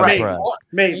 Except for Charlie Pride.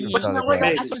 Maybe. But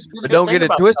don't get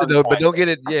it twisted though. But don't get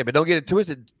it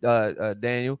twisted,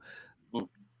 Daniel.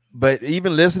 But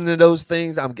even listening to those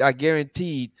things, I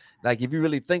guaranteed, if you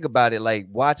really think about it,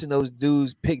 watching those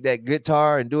dudes pick that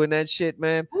guitar and doing that shit,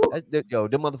 man, them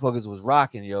motherfuckers was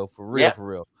rocking, for real, for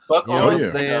real. Buck You know what I'm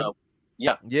Owens, saying?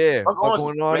 yeah. Buck Owens Owens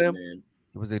was and all great, them. man.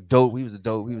 He was a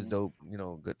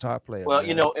dope, guitar player. Well,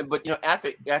 man. but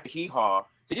after Hee Haw,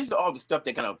 so this is all the stuff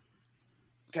that kind of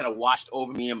washed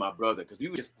over me and my brother, because we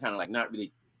were just kind of like not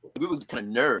really, we were kind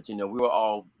of nerds, we were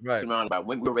all surrounded by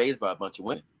women. We were raised by a bunch of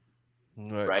women,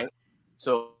 right?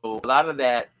 So a lot of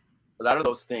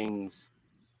those things,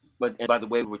 and by the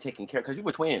way, we were taking care, because we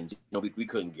were twins. We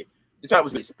couldn't get. This time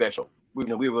was really special. We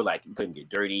were like, we couldn't get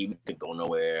dirty, we couldn't go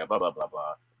nowhere, blah blah blah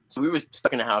blah. So we were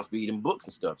stuck in the house reading books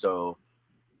and stuff. So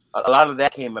a lot of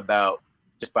that came about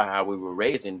just by how we were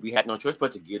raised, and we had no choice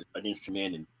but to get an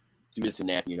instrument and do this and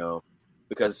that,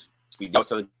 because we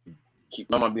also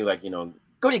my mom be like, go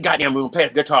to your goddamn room, play a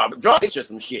guitar, draw a picture of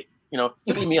some shit,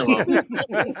 just leave me alone.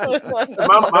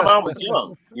 my mom was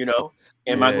young,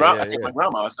 and my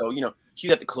grandma, so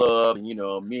she's at the club, and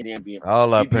me and them being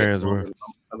all our parents were.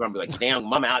 I'm gonna be like, damn,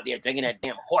 mama out there drinking that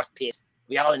damn horse piss.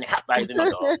 We all in the house by the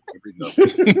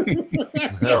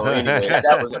So anyway,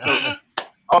 that was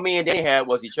all me and Danny had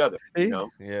was each other,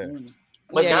 Yeah.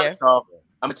 But now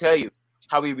I'm gonna tell you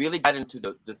how we really got into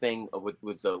the thing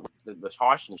with the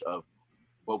harshness of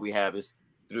what we have is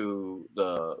through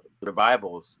the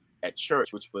revivals at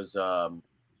church, which was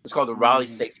it's called the Raleigh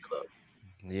Safety Club.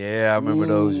 Yeah, I remember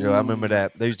those, yo. I remember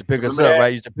that. They used to pick us up,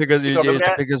 right? Used to pick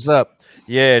us up.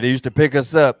 Yeah, they used to pick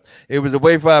us up. It was a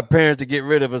way for our parents to get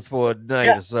rid of us for a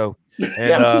night or so.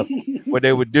 And what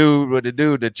they would do,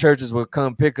 the churches would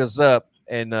come pick us up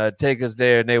and take us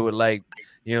there, and they would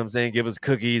give us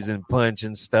cookies and punch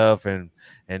and stuff, and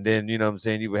then you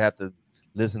would have to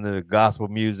listen to the gospel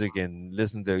music and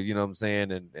listen to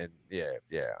and yeah,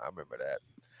 I remember that.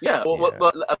 Yeah, well,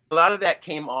 a lot of that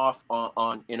came off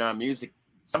on in our music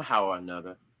somehow or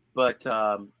another. But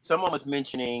someone was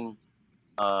mentioning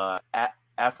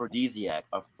Aphrodisiac,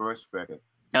 our first record.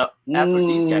 Now,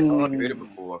 Aphrodisiac, I don't know if you heard it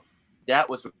before. That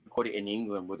was recorded in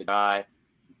England with a guy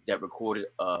that recorded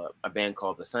a band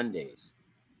called The Sundays.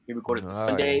 He recorded The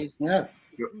Sundays,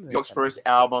 York's first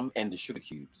album, and the Sugar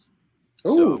Cubes.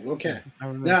 Oh, okay.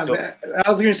 Now, I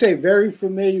was going to say, very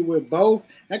familiar with both.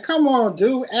 And come on,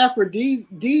 dude,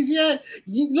 Aphrodisiac.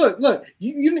 Look.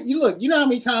 You know how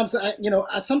many times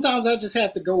sometimes I just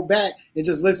have to go back and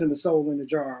just listen to Soul in the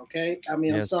Jar. Okay, I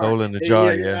mean, I'm sorry. Soul in the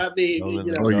Jar.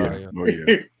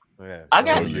 I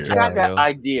got that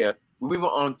idea. We were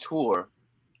on tour,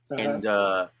 and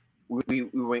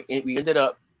we ended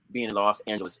up being in Los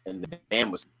Angeles, and the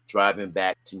band was driving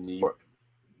back to New York.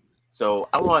 So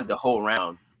I wanted the whole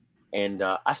round, and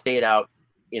I stayed out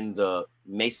in the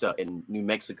Mesa in New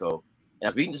Mexico, and I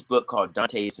was reading this book called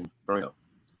Dante's Inferno.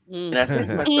 And I said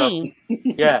to myself,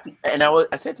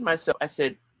 I said to myself,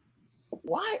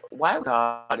 why would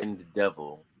God and the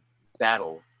devil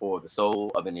battle for the soul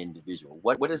of an individual?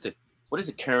 What is the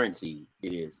currency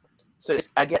it is? So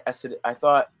I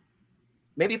thought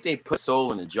maybe if they put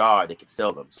soul in a jar, they could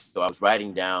sell them. So I was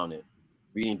writing down and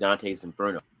reading Dante's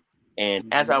Inferno.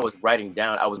 And as I was writing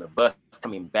down, I was in a bus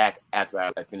coming back after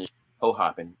I finished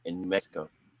ho-hopping in New Mexico.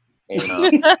 And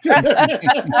you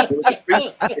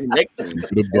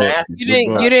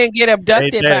didn't get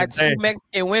abducted by two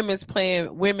Mexican women playing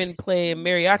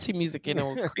mariachi music in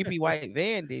a creepy white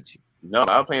van, did you? No,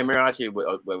 I was playing mariachi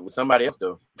with somebody else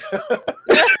though.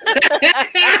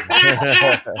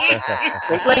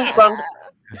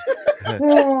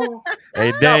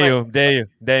 Hey, Daniel,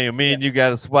 me and you got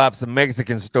to swap some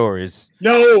Mexican stories.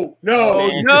 No.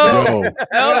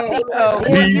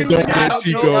 Please don't let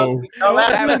Tico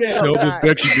tell this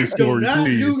Mexican story,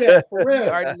 please. We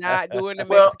are not doing the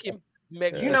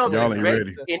Mexican. Y'all ain't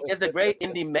ready. It's a great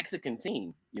indie Mexican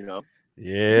scene,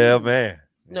 Yeah, man.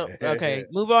 No, okay.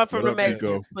 Move on from the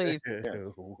Mexicans, please.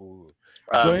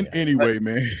 So anyway,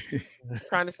 man.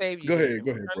 Trying to save you. Go ahead,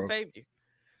 trying bro. to save you.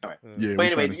 All right. Yeah, but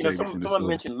anyway, someone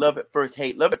mentioned Love at First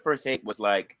Hate. Love at First Hate was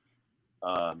like,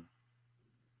 Love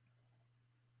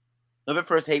at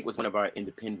First Hate was one of our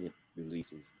independent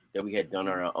releases that we had done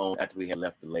on our own after we had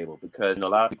left the label, because a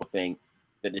lot of people think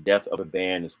that the death of a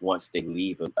band is once they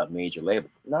leave a major label.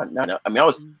 No. I mean, I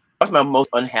was my most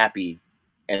unhappy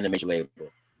in the major label.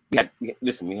 We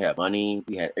had money,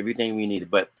 we had everything we needed,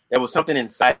 but there was something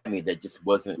inside me that just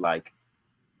wasn't like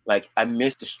I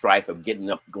missed the strife of getting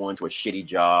up, going to a shitty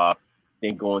job,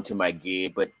 then going to my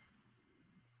gig. But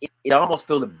it almost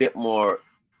felt a bit more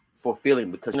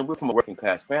fulfilling because we're from a working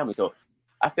class family, so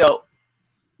I felt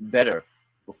better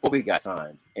before we got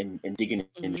signed and digging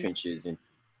in the trenches and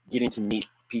getting to meet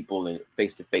people and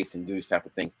face to face and do this type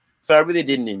of things. So I really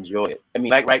didn't enjoy it. I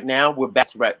mean, like right now, we're back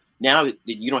to right now that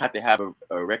you don't have to have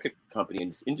a record company in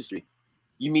this industry.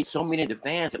 You meet so many of the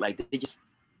fans that they just,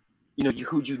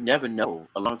 who you never know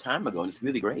a long time ago, and it's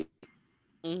really great.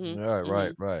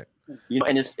 Right. You know,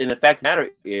 and the fact of the matter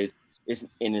is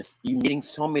you meeting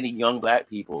so many young black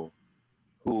people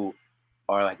who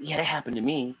are like, yeah, that happened to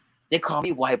me. They called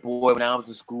me white boy when I was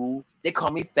in school. They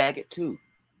called me faggot too.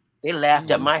 They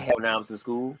laughed at my hair when I was in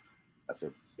school. I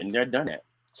said, been there, done that.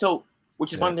 So,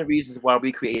 which is one of the reasons why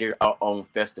we created our own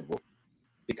festival.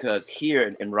 Because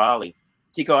here in Raleigh,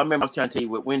 Tico, I remember I was trying to tell you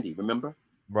with Wendy, remember?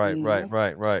 Right.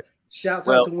 Shouts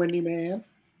out to Wendy, man.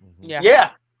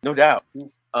 Yeah, no doubt.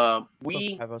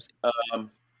 We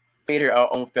created our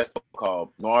own festival called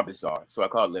Noir Bazaar. So I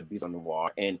call it Le Bizarre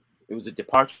Noir. And it was a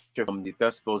departure from the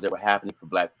festivals that were happening for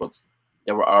black folks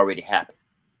that were already happening.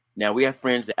 Now we have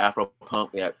friends at Afro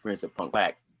Punk, we have friends at Punk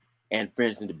Black, and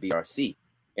friends in the BRC.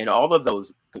 And all of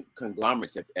those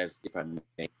conglomerates, as if I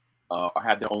may,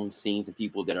 have their own scenes and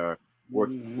people that are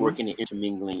working and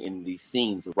intermingling in these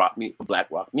scenes of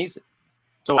black rock music.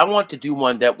 So I want to do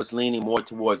one that was leaning more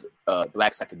towards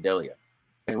black psychedelia.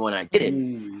 And when I did it,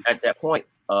 at that point,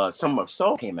 Summer of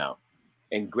Soul came out,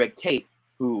 and Greg Tate,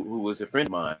 who was a friend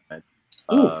of mine,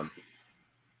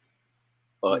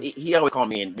 he always called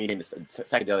me the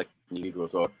psychedelic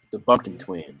Negroes or the Bumpkin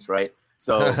Twins, right?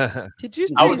 So did you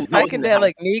say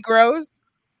psychedelic Negroes?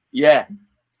 Yeah,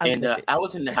 and I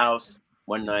was in the house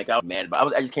one night. I was mad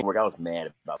about. I just came to work. I was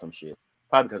mad about some shit,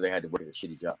 probably because I had to work at a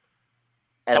shitty job,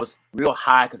 and I was real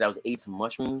high because I was ate some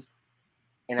mushrooms,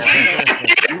 and I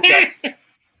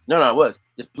I was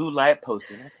this blue light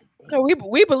posting. I said, no,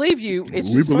 we believe you.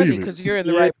 It's just funny because you're in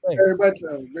the right place.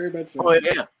 Very much so. Oh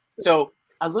yeah. So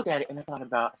I looked at it and I thought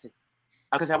about. I said,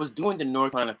 because I was doing the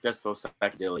North Carolina Festival of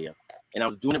Psychedelia, and I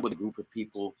was doing it with a group of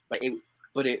people, but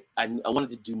I wanted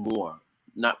to do more,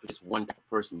 not for just one type of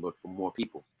person, but for more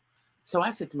people. So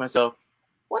I said to myself,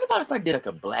 what about if I did like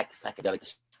a black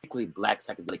psychedelic, strictly black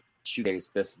psychedelic shoegaze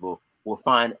festival? We'll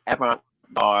find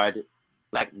avant-garde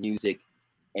black music,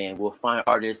 and we'll find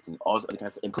artists and all this other kind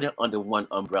of stuff, and put it under one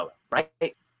umbrella,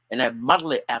 right? And I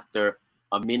model it after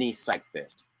a mini psych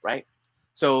fest, right?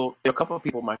 So there are a couple of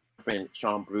people, my friend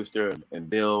Sean Brewster and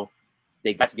Bill,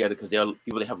 they got together because they're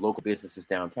people that have local businesses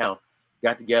downtown,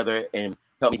 got together and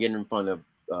helped me get in front of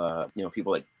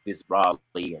people like this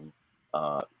Raleigh and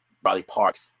Raleigh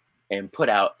Parks, and put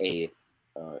out the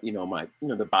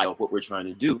bio of what we're trying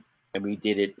to do, and we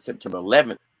did it September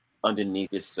 11th underneath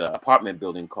this apartment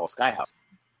building called Sky House.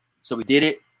 So we did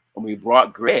it, and we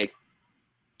brought Greg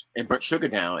and Burnt Sugar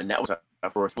down, and that was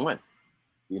our first one,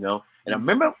 And I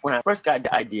remember when I first got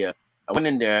the idea, I went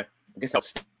in there. I guess I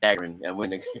was staggering, and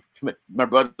when my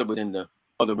brother was in the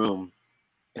other room,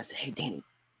 and I said, "Hey, Danny,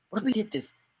 what if we did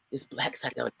this black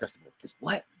psychedelic festival?" He goes,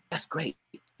 "What? That's great."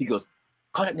 He goes,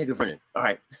 "Call that nigga Vernon." All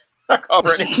right. I call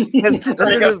Vernon. This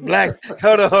black.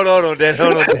 Hold on, Dan.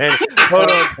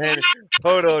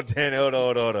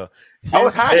 Hold on. I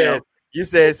was high. You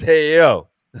said, "Hey, yo,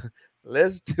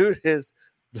 let's do this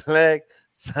black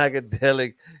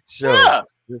psychedelic show." Yeah.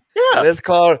 Let's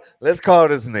call this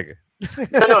nigga.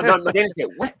 No. Then he said,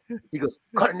 "What?" He goes,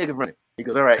 "Call that nigga Vernon." He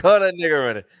goes, "All right." Call that nigga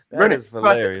Vernon. That is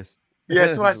hilarious.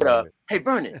 So I said, "Hey,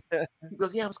 Vernon." He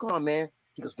goes, "Yeah, what's going on, man?"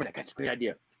 He goes, "Vernon, I got this great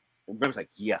idea." And Vernon's like,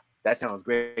 "Yeah, that sounds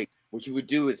great. What you would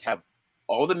do is have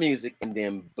all the music and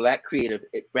then black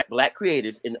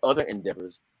creatives in other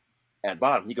endeavors at the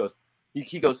bottom." He goes,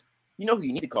 "You know who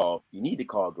you need to call? You need to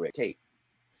call Greg Tate."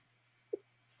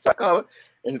 So I call him,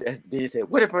 and then he said,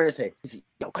 "What did Vernon say?" He said,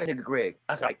 "Yo, call that nigga Greg."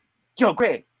 I was like, "Yo,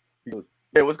 Greg." He goes,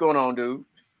 "Yeah, what's going on, dude?"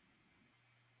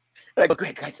 And I go,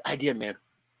 "Greg, got this idea, man.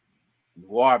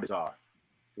 Noir Bazaar."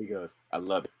 He goes, "I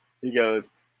love it." He goes,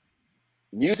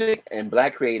 "Music and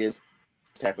black creatives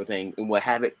type of thing, and we'll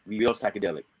have it real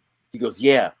psychedelic." He goes,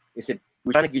 "Yeah." He said,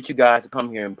 "We're trying to get you guys to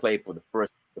come here and play for the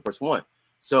first one."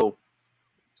 So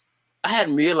I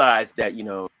hadn't realized that,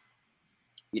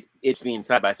 it's being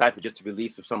side by side for just the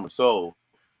release of Summer Soul,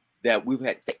 that we've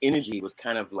had the energy was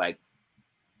kind of like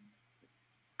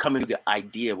coming to the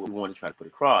idea of what we want to try to put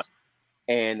across.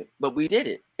 But we did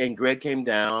it. And Greg came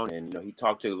down and, he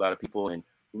talked to a lot of people, and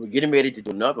we were getting ready to do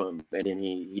another one, and then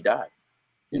he died,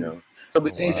 So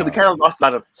we kind of lost a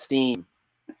lot of steam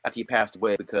after he passed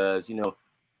away because,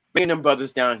 bringing them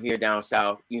brothers down here, down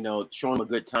south, showing them a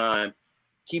good time,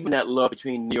 keeping that love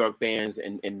between New York bands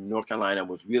and North Carolina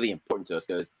was really important to us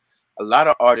because a lot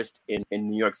of artists in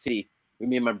New York City,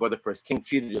 me and my brother first came,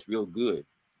 treated us real good.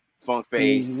 Funk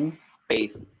Face,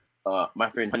 Faith, my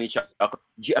friend Honey Child.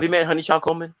 Have you met Honey Child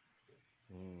Coleman?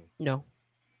 No.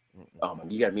 Oh man,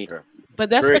 you gotta meet her. But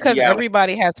that's because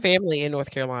everybody has family in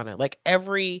North Carolina. Like I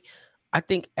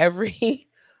think every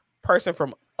person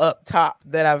from up top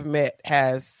that I've met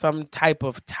has some type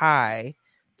of tie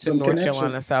to North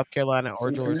Carolina, South Carolina,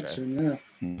 or Georgia.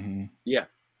 Yeah,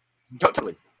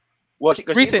 totally. Well,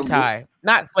 recent tie,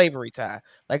 not slavery tie,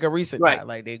 like a recent Right. tie,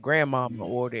 like their grandmama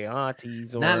or their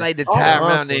aunties, or Not like the tie their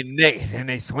around their uncles. neck and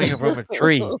they swinging from a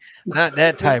tree. Not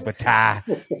that type of tie.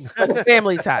 Like a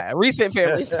family tie, a recent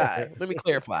family tie. Let me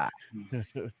clarify.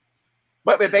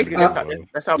 But basically,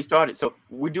 that's how we started. So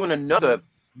we're doing another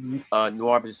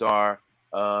Noir Bazaar.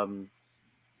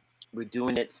 We're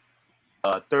doing it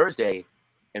Thursday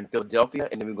in Philadelphia,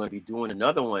 and then we're going to be doing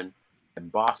another one in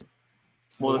Boston.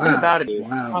 Well, the thing about it is,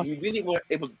 we really weren't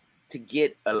able to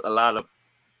get a lot of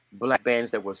Black bands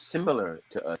that were similar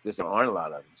to us, because there aren't a lot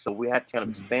of them. So we had to kind of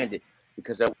expand it,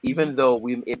 because even though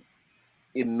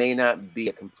it may not be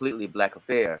a completely Black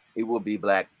affair, it will be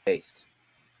Black based.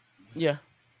 Yeah.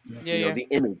 The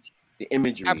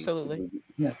imagery. Absolutely.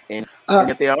 Yeah. And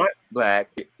if they aren't Black,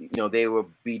 they will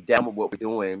be down with what we're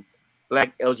doing.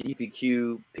 Black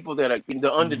LGBTQ people that are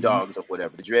the underdogs or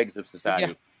whatever, the dregs of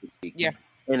society. Yeah.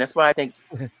 And that's why I think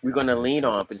we're going to lean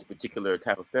on for this particular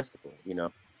type of festival.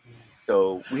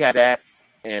 So we had that,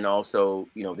 and also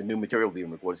the new material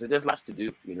being recorded. So there's lots to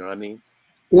do. You know what I mean?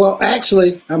 Well,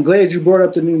 actually, I'm glad you brought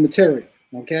up the new material.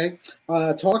 Okay,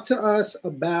 talk to us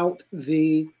about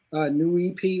the new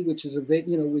EP, which is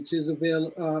available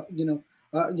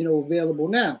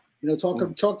now.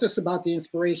 Talk to us about the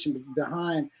inspiration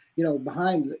behind your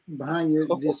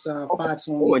this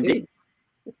 5-song EP.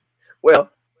 Well,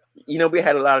 we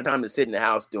had a lot of time to sit in the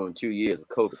house during 2 years of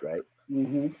COVID, right?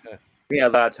 Mm-hmm. We had a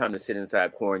lot of time to sit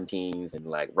inside quarantines and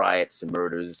like riots and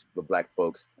murders with Black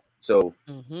folks. So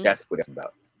that's what it's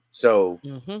about. So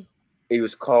it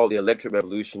was called the Electric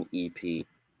Revolution EP,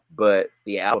 but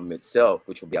the album itself,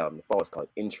 which will be out in the fall, is called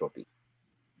Entropy,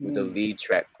 with the lead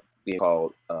track being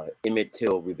called Emmett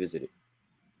Till Revisited.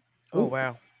 Oh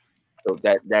wow! So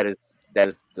that is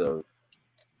the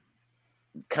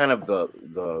kind of the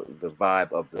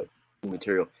vibe of the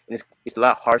material, and it's a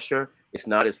lot harsher. It's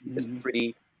not as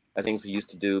pretty as things we used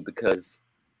to do, because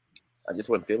I just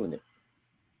wasn't feeling it.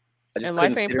 And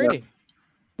life ain't pretty.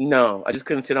 No, I just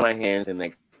couldn't sit on my hands and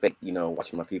like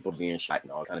watching my people being shot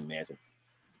and all kind of mess and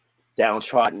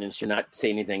downtrodden and should not say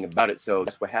anything about it. So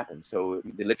that's what happened. So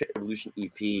the Electric Revolution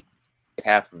EP is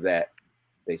half of that,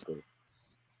 basically.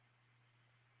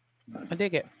 I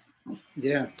dig it.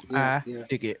 Yeah. I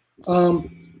dig it. And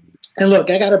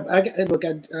look, I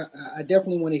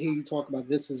definitely want to hear you talk about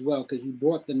this as well, because you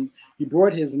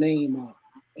brought his name up,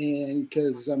 and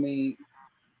because we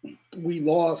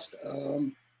lost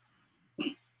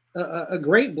a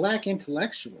great Black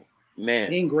intellectual,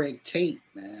 man, in Greg Tate,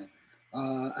 man.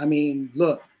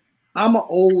 Look, I'm an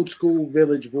old school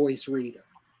Village Voice reader.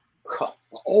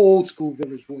 Old school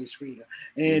Village Voice reader,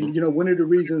 and one of the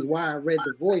reasons why I read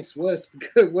the Voice was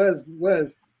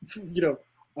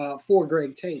for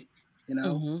Greg Tate.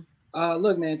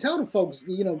 Look, man, tell the folks,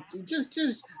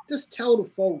 just tell the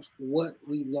folks what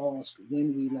we lost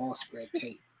when we lost Greg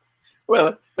Tate.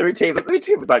 Well, let me tell you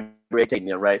about Greg Tate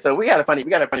now, right? So we got a funny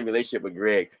relationship with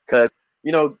Greg, because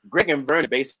Greg and Vernon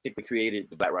basically created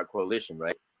the Black Rock Coalition,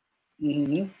 right?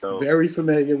 So very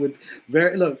familiar with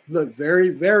very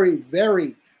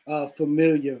very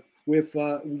familiar with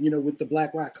with the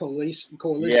Black Rock Coalition.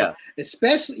 Yeah.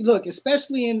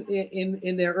 Especially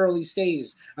in their early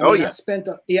stages. I spent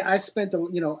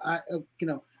New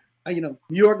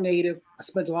York native. I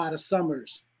spent a lot of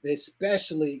summers,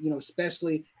 especially in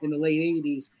the late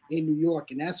 80s in New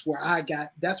York, and that's where I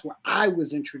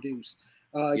was introduced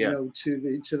to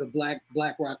the Black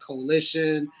Rock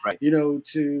Coalition, right.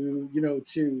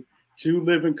 To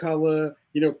Living Color,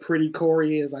 Pretty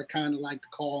Corey, as I kind of like to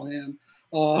call him.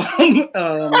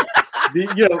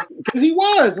 Because he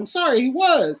was. I'm sorry, he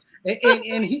was,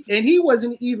 and he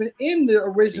wasn't even in the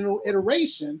original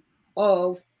iteration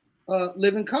of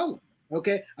Living Color.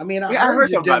 Okay, I heard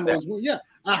the demos.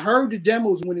 I heard the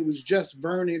demos when it was just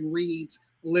Vernon Reed's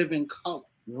Living Color.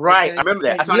 Right, okay? I remember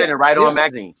that. I saw that in Right On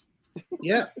magazine.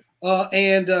 Yeah, the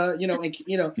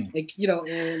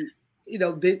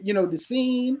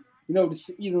scene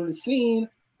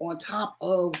on top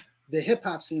of the hip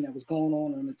hop scene that was going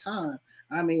on the time.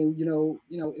 It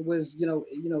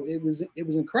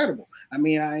was incredible. I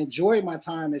enjoyed my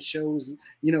time at shows.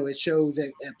 It shows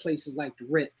at places like the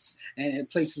Ritz and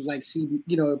at places like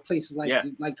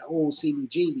like the old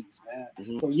CBGBs, man.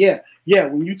 So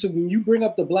when you bring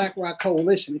up the Black Rock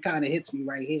Coalition, it kind of hits me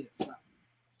right here. So.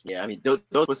 Yeah,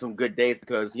 those were some good days,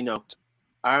 because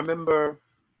I remember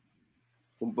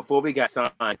before we got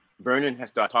signed, Vernon had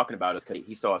started talking about us because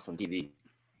he saw us on TV.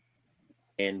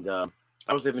 And I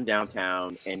was living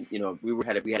downtown, and we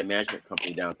had a management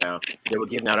company downtown. They were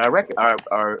giving out our record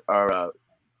to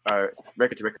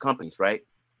record companies, right?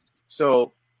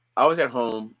 So I was at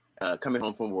home, coming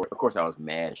home from work. Of course, I was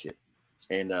mad as shit.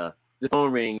 and the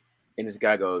phone rings, and this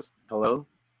guy goes, "Hello,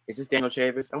 is this Daniel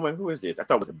Chavis?" I'm like, "Who is this?" I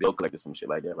thought it was a bill collector, some shit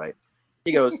like that, right?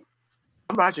 He goes,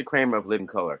 "I'm Roger Kramer of Living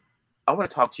Color. I want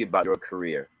to talk to you about your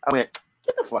career." I went,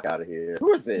 "Get the fuck out of here!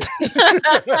 Who is this?" Hey,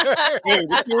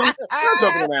 this you? I'm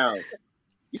joking around.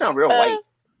 You sound real white.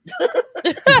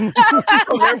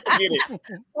 I'll never forget it.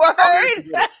 Word.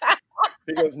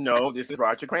 He goes, "No, this is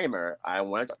Roger Kramer. I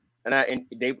want," and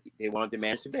they wanted to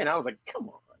manage the band. I was like, "Come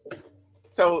on."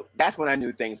 So that's when I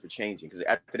knew things were changing, because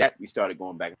after that we started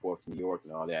going back and forth to New York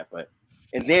and all that.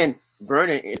 And then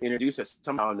Vernon introduced us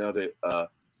somehow or another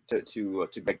to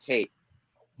Greg Tate.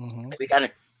 Mm-hmm.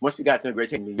 Once we got to Greg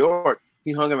Tate in New York,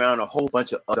 he hung around a whole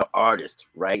bunch of other artists,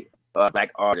 right?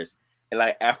 Black artists and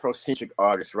like Afrocentric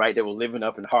artists, right? They were living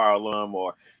up in Harlem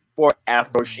or Fort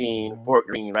Afro Sheen, Fort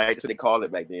Greene, right? That's what they called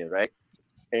it back then, right?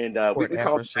 And we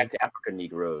called it Back to Africa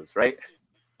Negroes, right?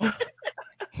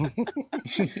 We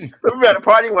were at a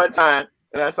party one time,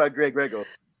 and I saw Greg goes,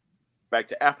 "Back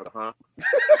to Africa, huh?"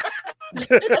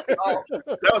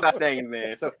 That was our thing,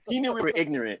 man. So he knew we were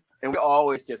ignorant, and we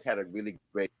always just had a really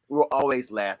great. We were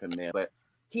always laughing, man. But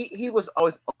he was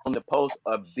always on the post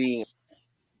of being,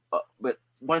 but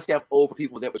one step over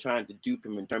people that were trying to dupe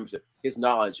him in terms of his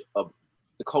knowledge of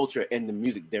the culture and the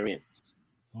music they're in.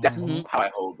 That's how I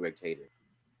hold Greg Tate.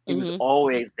 He was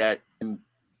always that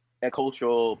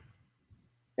cultural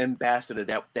ambassador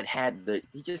that had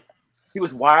he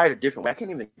was wired a different way. I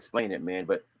can't even explain it, man.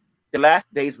 But the last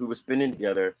days we were spending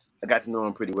together, I got to know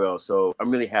him pretty well. So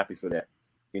I'm really happy for that.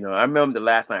 You know, I remember the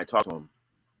last night I talked to him.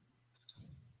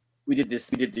 We did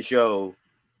the show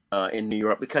in New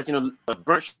York because, you know,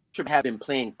 Burnt Sugar had been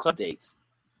playing club dates,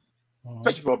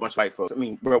 especially for a bunch of white folks. I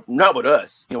mean, bro, not with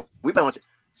us. You know, we played a bunch of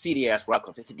seedy ass rock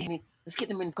clubs. They said, "Danny, let's get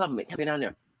them in the club, man. Have they down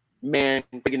there." Man,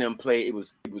 picking them play, it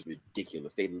was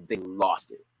ridiculous. They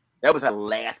lost it. That was our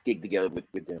last gig together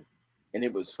with them, and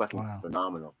it was fucking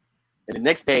phenomenal. And the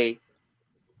next day,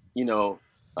 you know,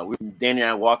 Danny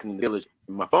and I walking in the village,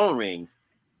 and my phone rings,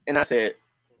 and I said,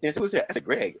 "Who's that?" I said,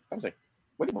 "Greg." I was like,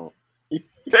 "What do you want?"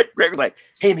 Greg was like,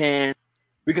 "Hey man,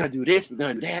 we're gonna do this, we're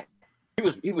gonna do that."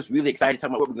 He was really excited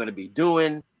talking about what we're gonna be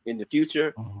doing in the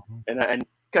future, and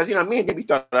because, you know, me and him, we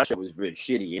thought our show was really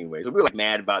shitty anyway, so we were like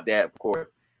mad about that, of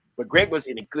course. But Greg was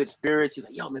in a good spirits. He's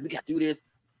like, "Yo, man, we got to do this.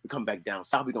 We come back down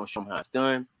south. We're going to show him how it's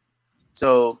done."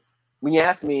 So when you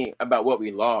ask me about what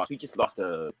we lost, we just lost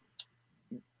I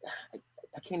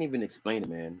can't even explain it,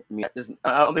 man. I mean,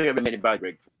 I don't think I've ever made it by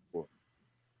Greg before.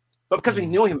 But because we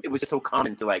knew him, it was just so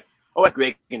common to like, "Oh, that's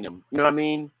Greg and him." You know what I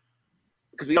mean?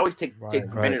 Because we always take for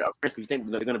granted our friends because we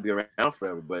think they're going to be around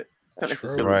forever. But that's not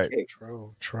necessarily the case.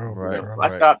 True. I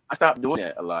stopped doing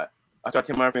that a lot. I started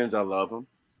telling my friends I love them.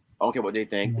 I don't care what they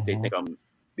think. If they think I'm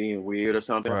being weird or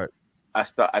something, I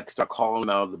start calling them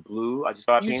out of the blue. I just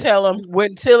start. You tell them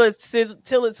till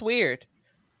it's weird,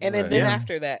 and then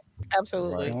after that,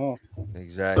 absolutely,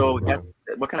 exactly. So that's,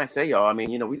 what can I say, y'all? I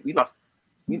mean, you know, we lost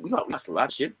a lot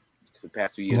of shit the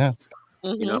past 2 years. Yeah.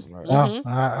 You know, no,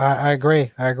 I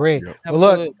agree. Yep.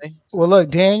 Well,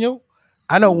 look, Daniel.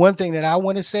 I know one thing that I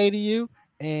want to say to you,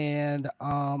 and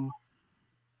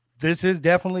this is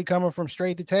definitely coming from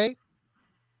Straight to Tape.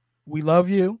 We love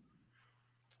you.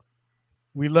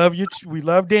 We love you. We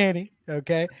love Danny.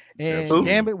 Okay. And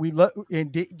damn it, we love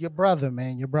your brother,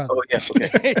 man. Your brother. Oh, yeah.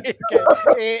 Okay.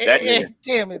 That nigga.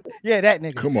 Damn it. Yeah, that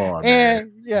nigga. Come on,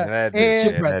 man.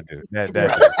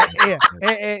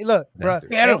 And look, bro.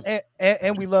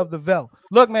 And we love the Vel.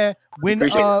 Look, man, when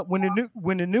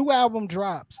the new album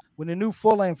drops, when the new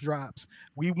full length drops,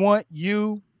 we want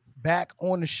you back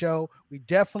on the show. We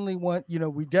definitely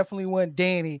want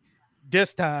Danny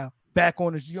this time back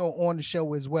on the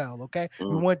show as well. Okay, we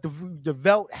want the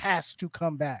Velt has to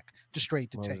come back to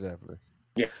Straight to Tape. Definitely.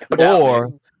 Yeah.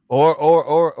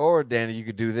 Or Danny, you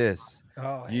could do this.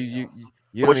 You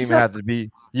don't even have to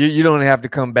be. You don't have to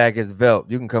come back as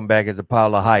Velt. You can come back as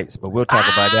Apollo Heights. But we'll talk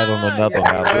about that on another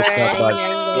one.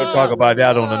 We'll talk about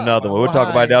that on another one. We'll talk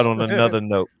about that on another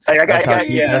note. That's how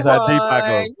deep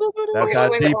I go. That's how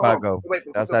deep I go.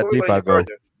 That's how deep I go.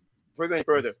 We're going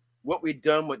further. What we've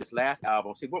done with this last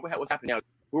album. See, what's happening now is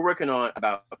we're working on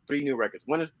about 3 new records.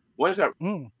 One is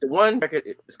the one record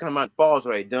is coming out, fall's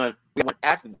already done. We went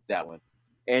after that one,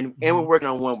 and we're working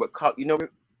on one with you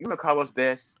remember Carlos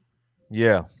Best?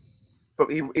 Yeah, but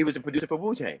he was a producer for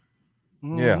Wu-Tang.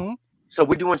 Yeah. So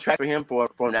we're doing tracks for him for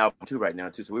an album too right now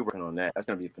too. So we're working on that. That's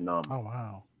gonna be phenomenal.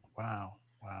 Oh wow.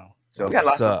 So we got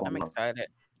lots of. I'm excited.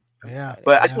 Yeah,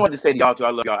 but I just wanted to say to y'all too, I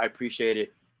love y'all. I appreciate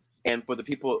it, and for the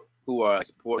people who are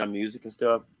supporting our music and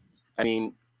stuff, I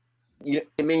mean, it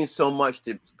means so much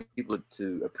to people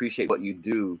to appreciate what you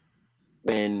do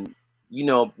when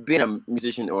being a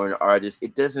musician or an artist,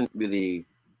 it doesn't really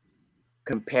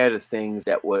compare to things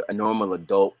that what a normal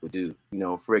adult would do.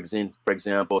 For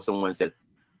example, someone said,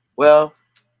 well,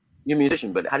 you're a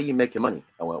musician, but how do you make your money?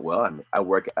 I went, well, I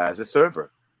work as a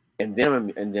server, and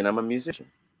then I'm a musician.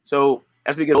 So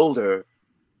as we get older,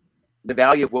 the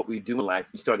value of what we do in life,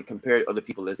 you start to compare to other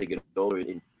people as they get older,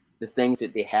 and the things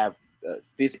that they have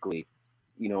physically,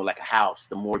 like a house,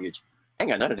 the mortgage. I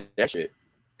ain't got none of that shit.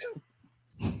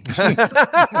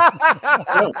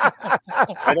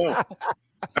 I don't.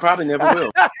 I probably never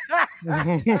will.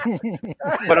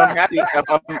 But I'm happy.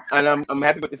 I'm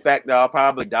happy with the fact that I'll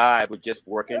probably die with just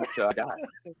working until I die.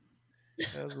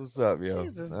 That's what's up, yo.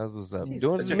 Jesus. That's what's up. Jesus.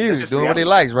 Doing That's his just- music, that's doing what he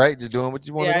reality. likes, right? Just doing what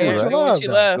you want to do, Yeah, right? doing what you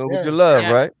love. Doing what Yeah. you love,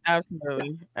 Yeah, right?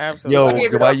 Absolutely. If Yo, I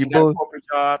gave it why up you and got a bull? corporate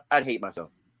job, I'd hate myself.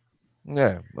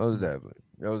 Yeah, most definitely.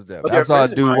 But I there are saw a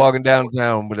friends of dude mine- walking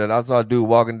downtown with it. I saw a dude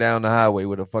walking down the highway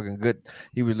with a fucking good.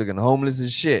 He was looking homeless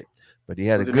as shit, but he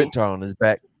had Was a it me? guitar on his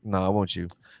back. No, I want you.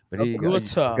 But A he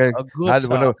guitar, okay. a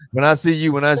guitar. When I see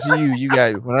you,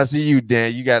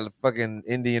 Dan, you got fucking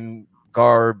Indian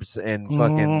garbs and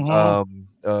fucking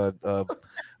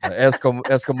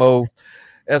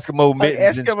Eskimo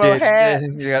mittens and Eskimo shit. hat.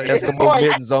 You got Eskimo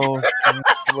mittens on.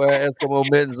 You wear Eskimo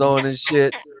mittens on and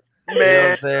shit. You know what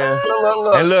I'm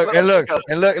saying?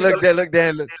 Look,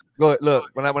 Dan, go ahead, look.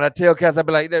 When I tell cats, I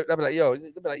be like,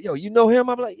 yo, you know him?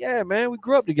 I be like, yeah, man, we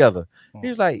grew up together. He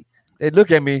was like, they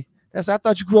look at me.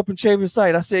 I grew up in Chambers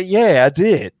Site. I said, yeah, I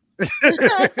did.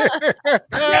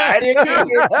 Yeah, I didn't do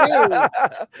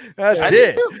I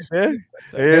did. Yeah.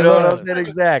 You know what I'm saying?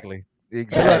 Exactly.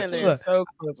 Brandon is so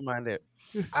close-minded.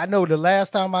 I know the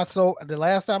last time I saw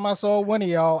one of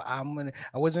y'all,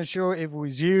 I wasn't sure if it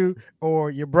was you or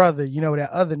your brother, that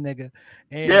other nigga.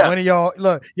 And Yeah.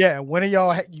 one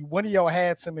of y'all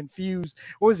had some infused.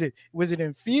 What was it? Was it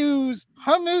infused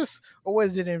hummus or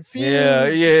was it infused?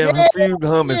 Infused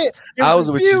hummus. Yeah, I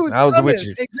was with you. infused I was with hummus.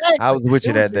 you. Exactly. I was with you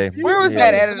It that was day. infused Where was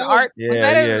Yeah. that at an art? Was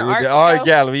that at an the art? art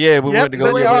gallery. Yeah, we went to go. It's at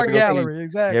the we went art to go see- gallery.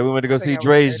 Exactly. Yeah, we went to go I think see I was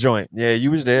Dre's there. joint. Yeah,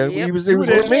 you was there. Yep. He was You with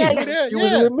were me. there. You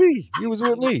was with me. You was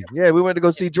with me. Yeah, we went to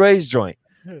go see Dre's joint.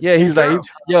 Yeah, he was like,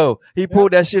 he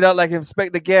pulled that shit out like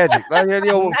Inspector Gadget. Like,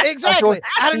 yo, Exactly.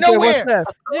 Out of he said, what's nowhere. that?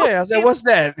 Yeah, I said, what's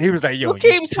that? He was like, yo, Who you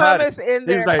should keeps try hummus this. in He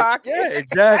their was like, pocket? yeah,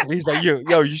 exactly. He's like,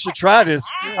 yo, you should try this.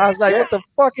 I was like, what the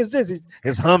fuck is this?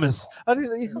 It's hummus. I was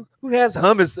like, who has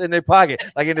hummus in their pocket?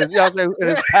 Like in his, you know what I'm saying, in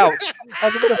his pouch. I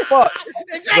was like, what the fuck?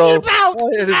 Exactly. The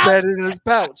pouch. In his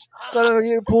pouch. So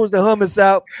he pulls the hummus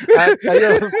out. You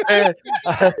know what I'm saying?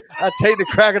 I take the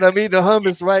crack and I'm eating the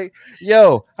hummus, right?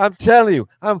 Yo, I'm telling you,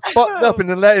 I'm fucked up in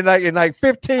like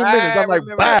 15 minutes. I'm like,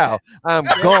 remember wow, I'm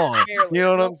gone. You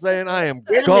know what I'm saying? I am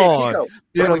gone.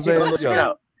 You know what I'm saying?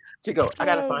 Yo. Chico, I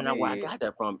gotta find out where I got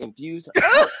that from. Infused.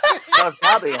 I was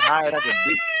probably high as I could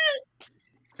be.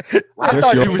 I That's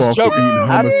thought your you was fault for joking. eating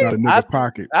hummus out of nigga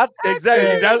pocket.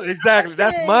 Exactly.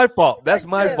 That's my fault. That's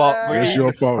my fault. for That's eating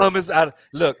your fault. Hummus out.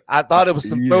 Look, I thought it was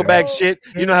some Yeah. throwback shit.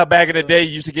 You know how back in the day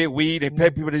you used to get weed and pay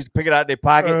people to pick it out of their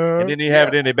pocket and then they have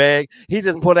it in their bag. He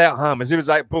just pulled out hummus. He was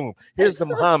like, boom, here's some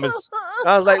hummus.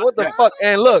 I was like, what the fuck?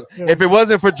 And look, if it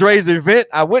wasn't for Dre's event,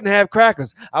 I wouldn't have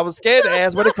crackers. I was scared to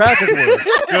ask where the crackers were.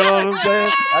 You know what I'm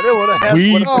saying? I didn't want to ask.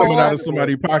 Weed what coming the out of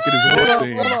somebody's pocket is one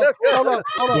thing, Hold on.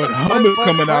 but hummus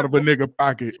coming out of a nigga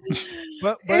pocket.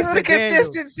 But It's the Daniel,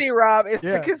 consistency, Rob. It's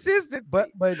Yeah. the consistency. But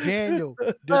Daniel,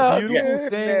 the Oh, beautiful thing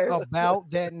goodness. about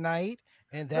that night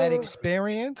and that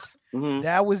experience, Mhm.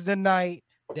 that was the night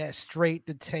that Straight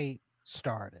the Tape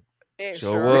started. It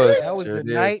Sure was. That was Sure the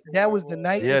did. night. That was the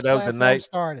night. Yeah, this that was the platform night.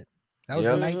 started. That was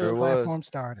Yep, the night this sure was. platform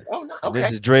started. Oh no. This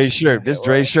Okay. is Dre's shirt. This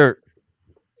Dre's shirt.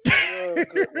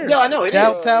 Yeah, I know. It is.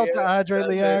 Shouts out to yeah. Andre That's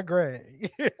Leon it. Gray.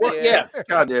 Well, yeah.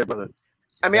 God damn, brother.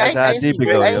 I mean, That's I how ain't deep seen it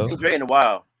Dre. go, I ain't yo. seen Dre in a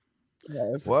while.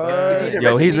 What? He's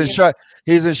Yo, he's in Charlotte.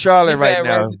 He's in Charlotte He's right at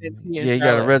now. residency in Yeah, he got a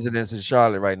Charlotte. residence in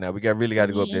Charlotte right now. We really got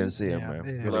to go up there and see him, Yeah, man.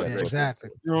 yeah, Really yeah, gotta go up there. exactly.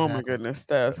 Oh my exactly. goodness,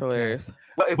 that's hilarious.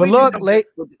 But if But we look, do late-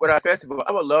 with our festival,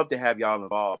 I would love to have y'all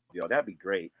involved, yo. That'd be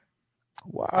great.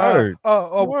 Word.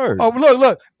 Word.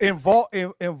 Look,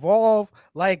 involve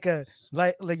like a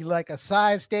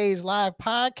side stage live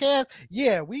podcast.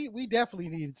 Yeah, we definitely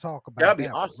need to talk about That'd be that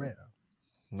for awesome. real.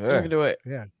 We Yeah. can do it.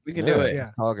 Yeah. We can do it. Yeah.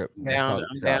 Let's talk it. I'm Let's down, talk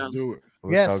I'm it. down. Let's do it.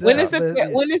 Let's Yes, talk When it is out. the yeah.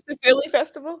 when is the Philly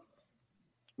Festival?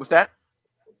 What's that?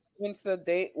 When's the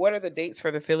date? What are the dates for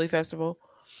the Philly Festival?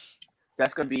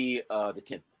 That's gonna be the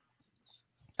 10th.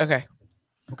 Okay.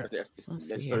 That's Let's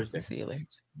Thursday. see here. Let's see later.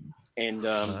 And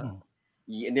Uh-huh.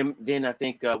 yeah, and then I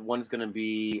think one's gonna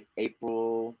be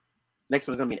April. Next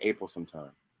one's gonna be in April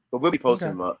sometime. But we'll be posting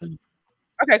Okay. them up.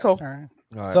 Okay, cool. All right.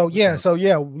 All So right.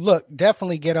 yeah, look,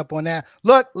 definitely get up on that.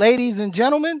 Look, ladies and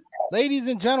gentlemen,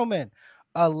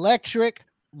 Electric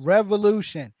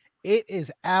Revolution. It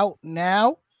is out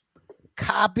now.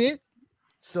 Cop it,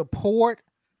 support.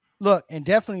 Look, and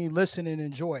definitely listen and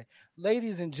enjoy.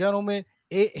 Ladies and gentlemen,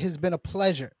 it has been a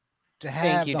pleasure to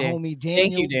have you, the Dan. homie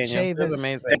Thank you, Daniel Daniel. That was Chavis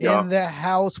amazing. in the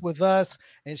house with us.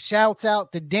 And shouts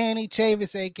out to Danny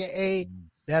Chavis, aka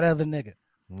that other nigga.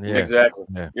 Yeah. Exactly.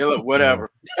 Yeah. Yeah, look, whatever.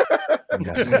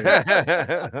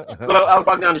 Yeah. Well, I was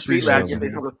walking down the street Appreciate last it, yesterday.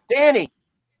 man. Someone goes,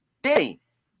 Danny.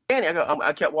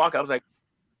 I kept walking. I was like,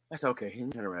 that's okay. He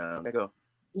turn around. They go,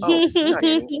 oh, you're not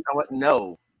Danny. I went,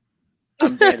 no,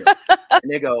 I'm Daniel.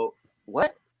 And they go,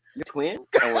 what? You're twins?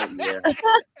 I went, yeah.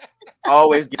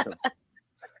 Always get them.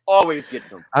 Always get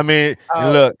them. I mean,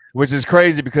 look, which is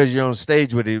crazy because you're on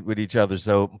stage with each other.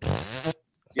 So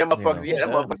Yeah, motherfuckers. Yeah, that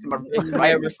motherfucker's my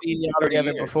I've never seen y'all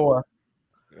together before.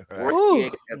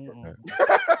 worst gig ever.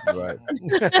 Right.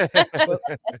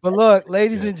 But look,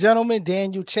 ladies and gentlemen,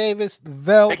 Daniel Chavis,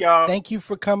 Vel, y'all. thank you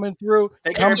for coming through.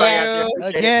 Thank Come everybody back out there.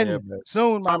 Appreciate again Yeah, man.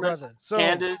 soon, my Thomas, brother. Soon.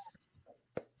 Candace,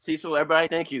 Cecil, everybody,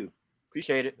 thank you.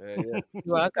 Appreciate it. You're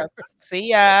welcome. See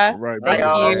ya. All right, Bye, Thank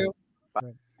y'all. you.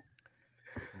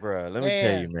 Bro, let me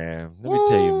tell you, man. Let me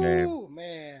tell you, man. Woo,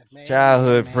 man.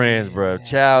 Childhood man, friends, bro. man,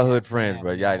 Childhood man, friends,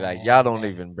 bro. man, Y'all don't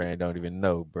man. even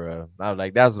know, bro. I was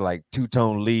like, that was like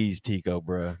two-tone Lee's, Tico,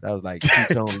 bro. That was like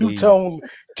two-tone Lee's.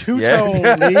 Two-tone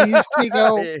Lee's,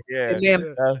 Tico. Yeah. And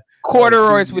then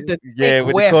corduroys with the with thick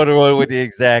the weft. corduroy with the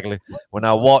exactly. When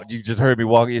I walked, you just heard me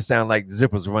walking. It sounded like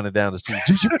zippers running down the street.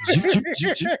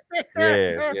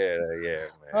 Yeah, man.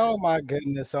 Oh my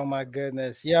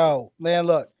goodness. Yo, man,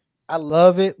 look, I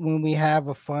love it when we have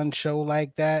a fun show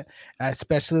like that. I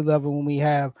especially love it when we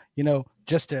have,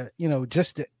 just a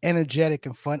energetic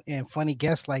and funny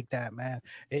guests like that, man.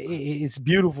 It's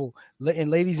beautiful. And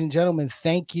ladies and gentlemen,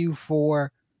 thank you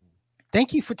for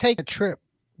taking a trip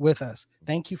with us.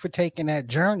 Thank you for taking that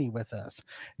journey with us.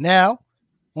 Now,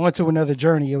 on to another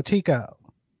journey, Otico.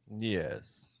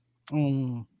 Yes.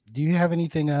 Do you have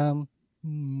anything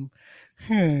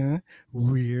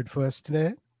weird for us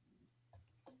today?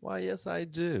 Why, yes, I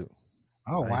do.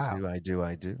 Oh, wow. I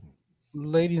do.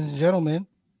 Ladies and gentlemen,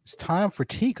 it's time for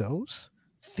Tico's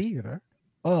Theater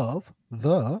of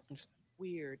the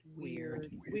Weird.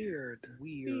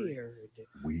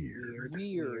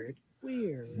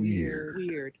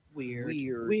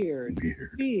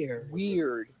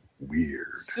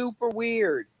 Super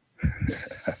weird.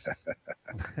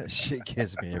 Shit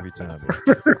gets me every time.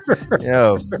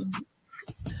 Yo.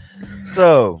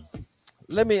 So,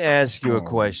 let me ask you a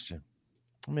question.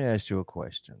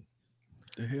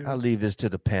 I'll leave this to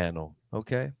the panel,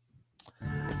 okay?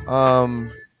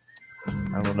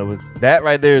 I don't know. That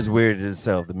right there is weird in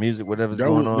itself. The music, whatever's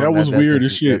going on. That was weird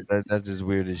as shit. That's just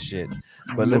weird as shit.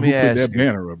 But But let me ask that you.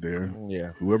 banner up there.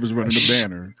 Yeah. Whoever's running the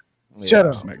banner. Shut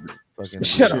up. Smack the Fucking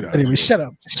Shut shit up. out Anyway, of shut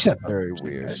up. Very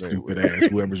weird. that very stupid weird. ass.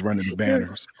 Whoever's running the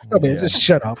banners. Oh, man, Yeah. just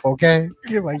shut up, okay?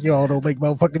 You're like, y'all don't make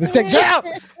motherfucking mistakes. Shut up!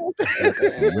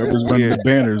 Whoever's running the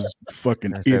banners,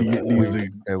 fucking That's that idiot needs to.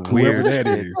 that Whoever weird that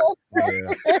shit. is.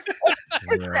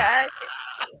 Yeah.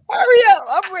 Hurry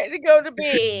up. I'm ready to go to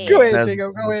bed. Go ahead, That's-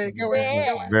 Tico. Go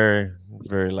ahead. Very,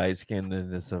 very light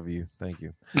skinnedness of you. Thank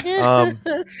you.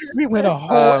 We went a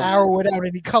whole hour without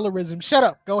any colorism. Shut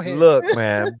up. Go ahead. Look,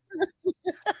 man.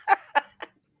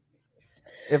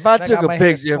 If I I took got a my hair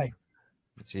picture, spiked.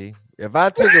 see, if I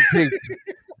took a picture,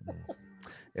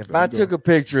 if I took a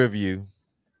picture of you,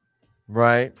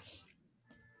 right,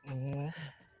 Mhm.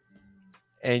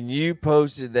 and you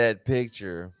posted that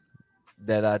picture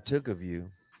that I took of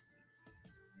you,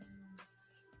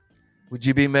 would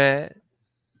you be mad?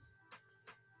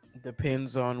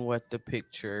 Depends on what the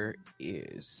picture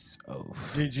is. Oh,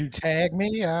 Did you tag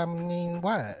me? I mean,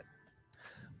 what?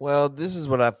 Well, this is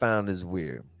what I found is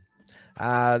weird.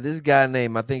 This guy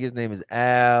named, I think his name is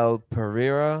Al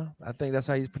Pereira. I think that's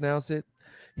how you pronounce it.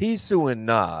 He's suing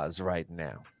Nas right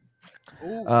now.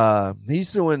 He's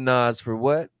suing Nas for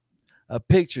what? A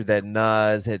picture that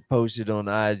Nas had posted on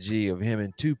IG of him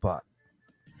and Tupac.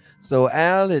 So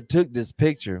Al had took this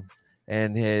picture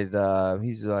and had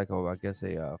he's like, I guess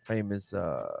a famous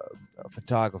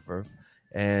photographer,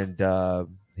 and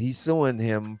he's suing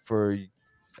him for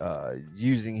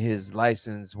using his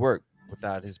licensed work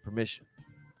without his permission.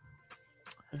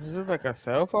 is it like a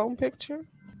cell phone picture?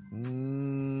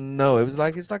 No, it's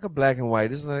like a black and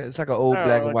white. It's like an old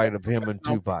black and white of him and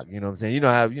Tupac. You know what I'm saying? You know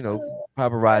how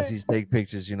paparazzis take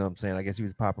pictures. You know what I'm saying? I guess he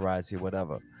was paparazzi or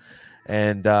whatever.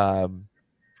 And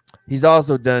he's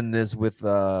also done this with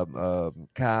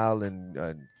Kyle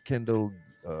and Kendall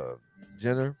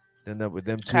Jenner. Ended up with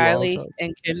them two Kylie also.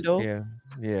 and Kendall.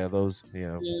 Yeah, those,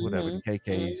 whatever, the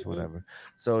KKs, Mm-hmm. whatever.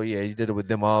 So yeah, you did it with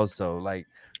them also. Like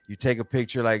you take a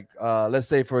picture, like let's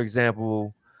say for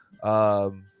example,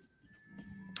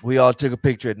 we all took a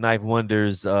picture at Knife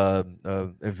Wonder's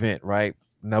event, right?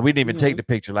 Now we didn't even take the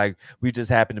picture, like we just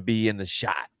happened to be in the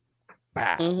shot.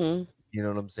 Bow. You know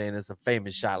what I'm saying? It's a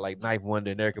famous shot, like Knife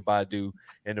Wonder and Erykah Badu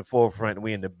in the forefront, and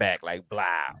we in the back, like blah,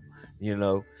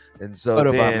 And so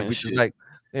then we just like,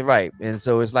 right, and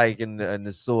so it's like in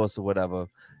the source or whatever.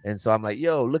 And so I'm like,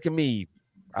 yo, look at me.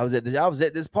 I was at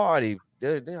this party.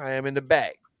 There I am in the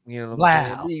back. You know what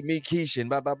I'm saying? Me, Keisha, and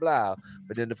blah blah blah.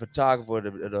 But then the photographer,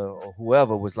 or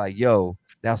whoever, was like, yo,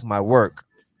 that's my work.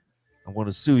 I'm going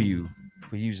to sue you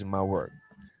for using my work.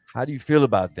 How do you feel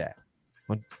about that?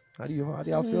 How do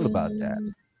y'all feel about that?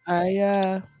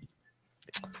 I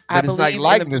But it's like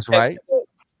likeness, right?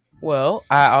 Well,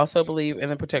 I also believe in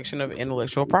the protection of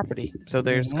intellectual property. So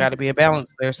there's got to be a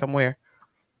balance there somewhere.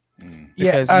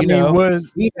 Because,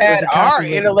 we've had our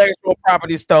intellectual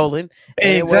property stolen,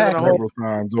 and it wasn't several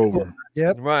times over.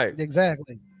 Yep, right,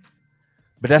 exactly.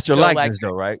 But that's your likeness,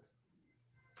 though, right?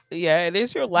 Yeah, it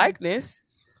is your likeness.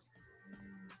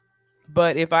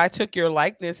 But if I took your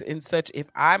likeness if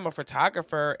I'm a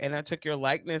photographer and I took your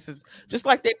likeness, it's just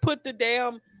like they put the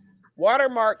damn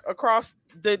watermark across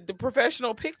the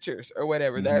professional pictures or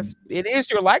whatever. It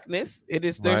is your likeness. It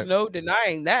is. There's no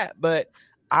denying that. But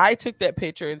I took that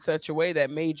picture in such a way that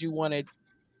made you want to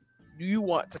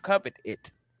covet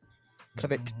it,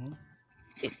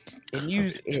 it, and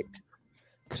use it.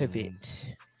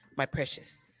 Covet, my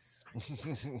precious.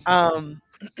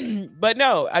 But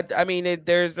no, I mean,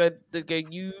 there's a thin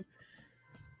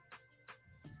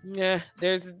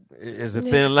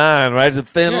line, right? It's a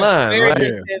thin line,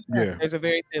 right? There's a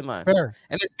very thin line. Fair.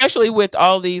 And especially with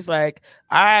all these, like,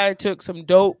 I took some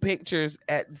dope pictures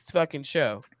at this fucking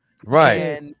show. Right.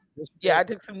 And I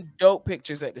took some dope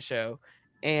pictures at the show,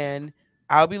 and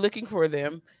I'll be looking for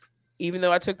them. Even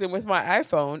though I took them with my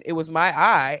iPhone, it was my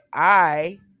eye.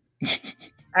 It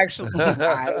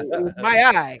was my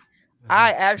eye.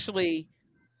 I actually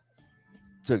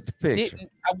took the picture.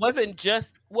 I wasn't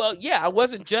just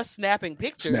snapping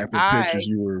pictures.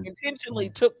 You intentionally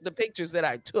took the pictures that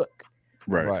I took.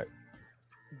 Right.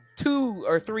 2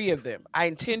 or 3 of them. I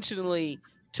intentionally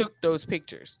took those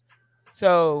pictures.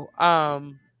 So,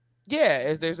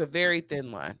 there's a very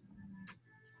thin line.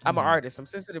 I'm an artist. I'm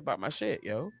sensitive about my shit,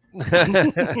 yo. No,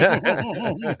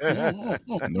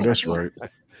 that's right.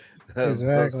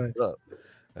 Exactly.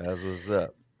 That's what's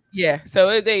up. Yeah, so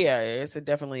it's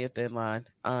definitely a thin line.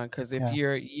 Because if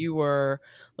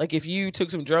if you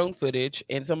took some drone footage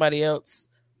and somebody else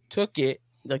took it,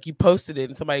 like you posted it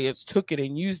and somebody else took it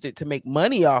and used it to make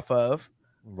money off of,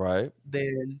 right?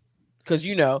 Then, because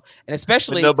and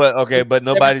especially but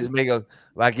nobody's making.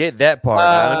 I get that part.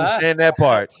 I understand that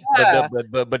part.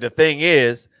 But the thing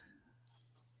is,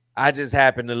 I just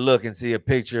happened to look and see a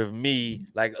picture of me,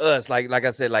 like us, like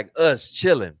I said, like us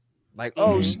chilling, like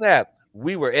oh snap.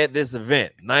 We were at this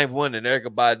event, 9th One and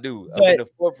Erykah Badu up in the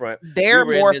forefront. They're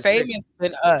more famous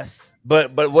than us.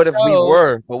 But what if we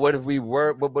were? But what if we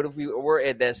were? But what if we were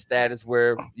at that status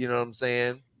where you know what I'm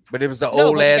saying? But it was an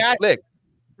old ass flick.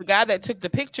 The guy that took the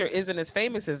picture isn't as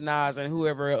famous as Nas and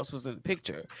whoever else was in the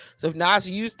picture. So if Nas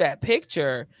used that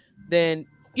picture, then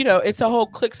it's a whole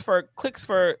clicks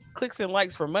and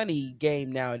likes for money game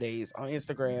nowadays on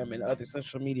Instagram and other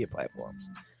social media platforms.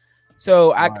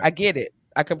 So I get it.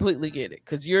 I completely get it,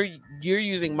 because you're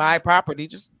using my property.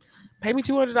 Just pay me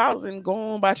 $200 and go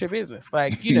on about your business.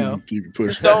 Like,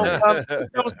 just don't come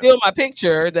steal my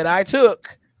picture that I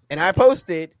took and I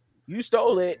posted. You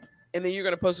stole it, and then you're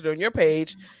gonna post it on your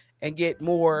page and get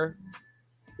more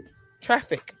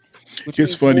traffic.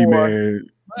 It's funny, man.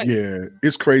 Money. Yeah,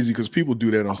 it's crazy because people do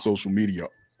that on social media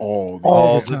all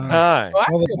the time.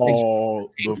 All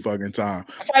the fucking time.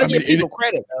 I try to give people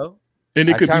credit though. And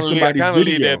it could be somebody's video.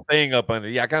 Leave their thing up under.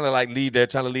 Yeah, I kind of like trying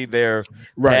to leave their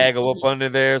tag up under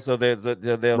there, so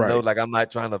they'll know, like, I'm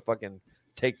not trying to fucking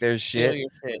take their shit.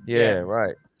 Yeah,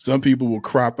 right. Some people will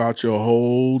crop out your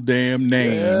whole damn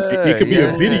name. It could be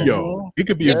a video. It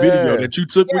could be a video that you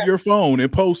took with your phone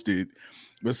and posted,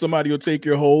 but somebody will take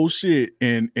your whole shit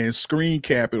and screen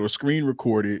cap it or screen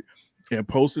record it and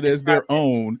post it as their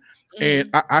own. And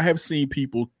I have seen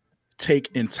people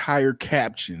take entire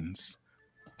captions.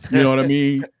 You know what I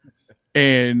mean?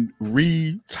 And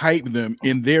retype them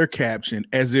in their caption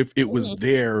as if it was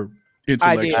their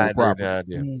intellectual I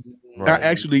property. I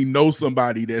actually know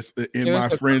somebody that's in my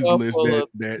friends list that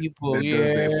does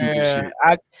that stupid shit.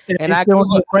 I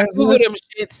Google them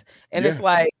shits, and it's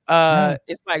like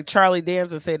Charlie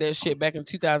Danza said that shit back in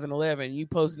 2011. You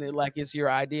posting it like it's your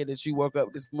idea that you woke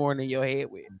up this morning in your head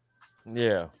with.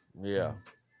 Yeah.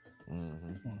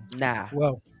 Mm-hmm. Nah.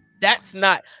 Well, that's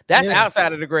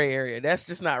outside of the gray area. That's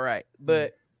just not right.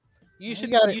 But you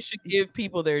should give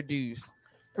people their dues.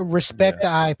 Respect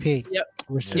the IP. Yep.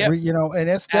 You know, and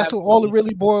that's what all it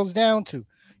really boils down to.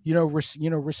 You know,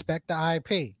 respect the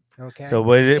IP. Okay. So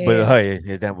what is it? But hey,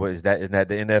 isn't that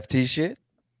the NFT shit?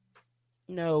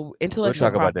 No, intellectual.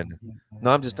 We'll talk about that.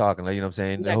 No, I'm just talking. Like, you know what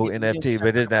I'm saying? The whole NFT,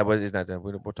 but it's not that.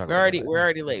 We're talking. We're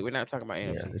already late. We're not talking about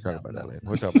NFT. Yeah, we'll talk about that later.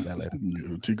 We'll talk about that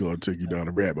later. Tico will take you down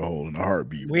a rabbit hole in a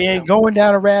heartbeat. We ain't going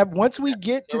down a rabbit. Once we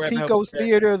get to Tico's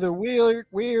theater, the weird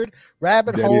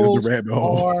rabbit holes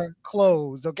are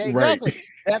closed. Okay, exactly. Right.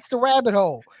 That's the rabbit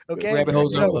hole. Okay, rabbit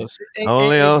holes are closed.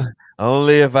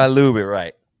 Only if I lube it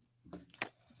right.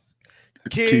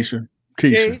 Keisha,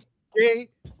 we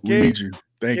need you.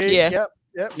 Thank you. Yes.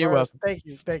 Yep. You're welcome. Thank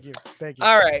you.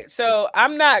 All right. So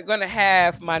I'm not going to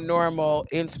have my normal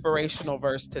inspirational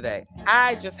verse today.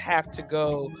 I just have to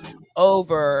go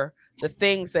over the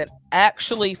things that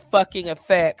actually fucking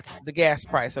affect the gas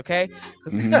price, okay?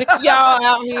 Because sick of y'all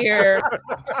out here.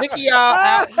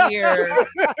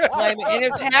 Blaming. And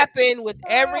it's happened with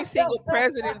every single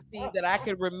presidency that I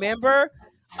can remember,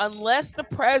 unless the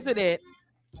president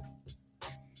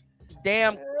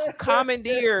damn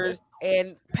commandeers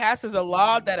and passes a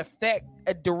law that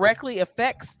directly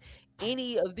affects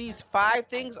any of these 5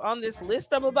 things on this list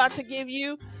I'm about to give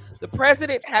you. The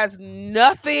president has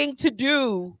nothing to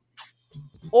do,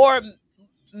 or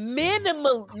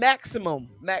maximum,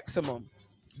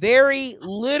 very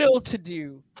little to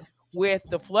do with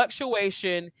the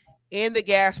fluctuation in the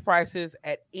gas prices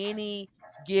at any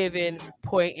given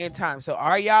point in time. So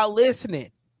are y'all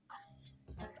listening?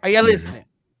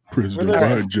 President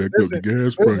Biden jacked up the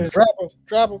gas price.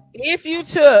 Drop. If you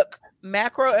took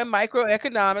macro and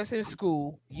microeconomics in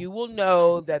school, you will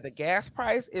know that the gas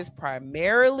price is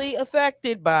primarily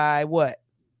affected by what?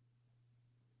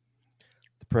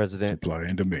 The president. Supply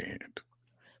and demand.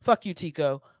 Fuck you,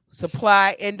 Tico.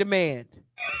 Supply and demand.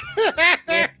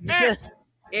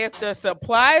 If the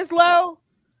supply is low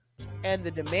and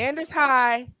the demand is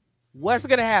high, what's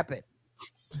going to happen?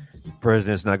 The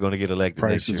president's not going to get elected.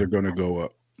 Prices are going to go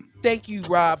up. Thank you,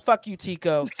 Rob. Fuck you,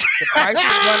 Tico. The price is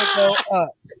going to go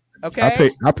up. Okay.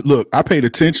 I paid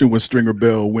attention when Stringer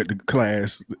Bell went to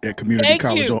class at community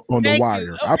college on the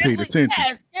wire. I paid attention.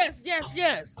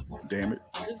 Yes. Damn it.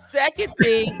 The second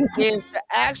thing is the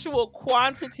actual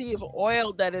quantity of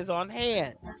oil that is on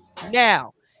hand.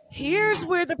 Now, here's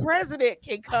where the president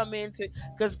can come into,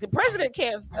 because the president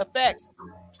can't affect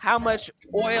how much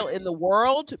oil in the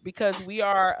world, because we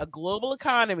are a global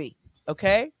economy.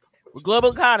 Okay. We're a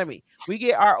global economy. We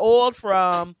get our oil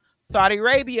from Saudi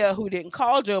Arabia, who didn't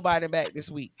call Joe Biden back this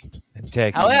week. And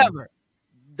Texas. However,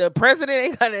 the president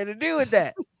ain't got nothing to do with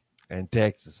that. And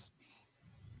Texas.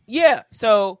 Yeah.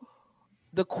 So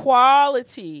the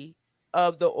quality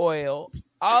of the oil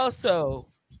also.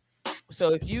 So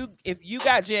if you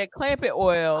got Jan Clampett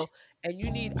oil and you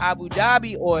need Abu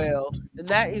Dhabi oil, then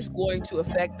that is going to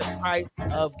affect the price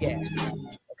of gas.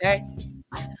 Okay.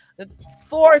 The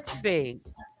fourth thing.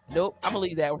 Nope, I'm gonna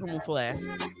leave that. We're gonna move for last.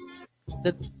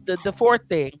 The fourth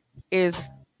thing is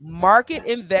market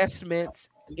investments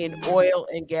in oil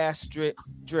and gas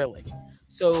drilling.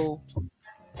 So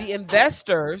the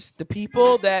investors, the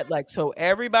people that so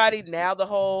everybody now, the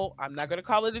whole, I'm not gonna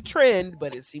call it a trend,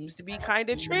 but it seems to be kind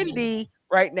of trendy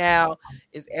right now,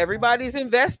 is everybody's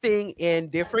investing in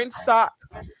different stocks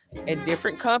and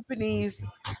different companies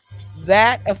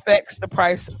that affects the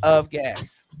price of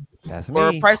gas. That's me.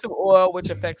 Or price of oil,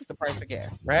 which affects the price of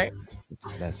gas, right?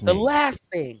 That's me. The last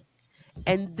thing,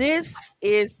 and this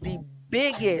is the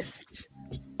biggest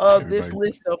of this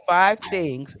list of 5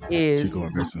 things, is Chico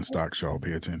invest in stocks, y'all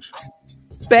pay attention.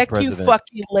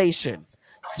 Speculation.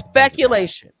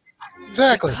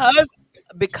 Exactly.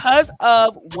 Because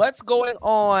of what's going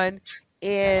on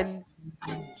in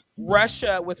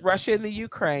Russia, with Russia and the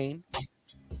Ukraine.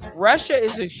 Russia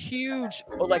is a huge,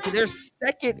 they're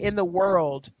second in the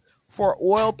world for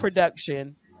oil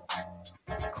production,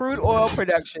 crude oil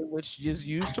production, which is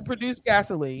used to produce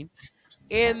gasoline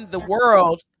in the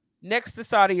world, next to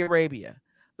Saudi Arabia.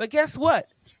 But guess what?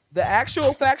 The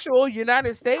actual factual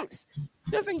United States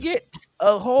doesn't get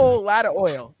a whole lot of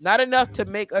oil. Not enough to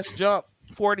make us jump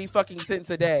 40 fucking cents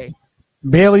a day.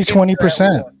 Barely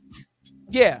 20%.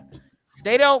 Yeah.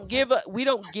 We don't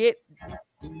get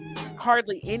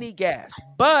hardly any gas.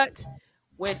 But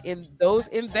when in those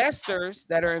investors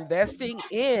that are investing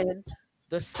in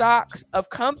the stocks of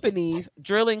companies,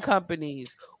 drilling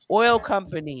companies, oil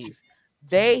companies,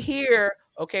 they hear,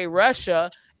 okay, Russia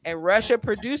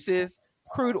produces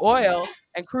crude oil,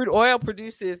 and crude oil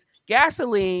produces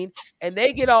gasoline, and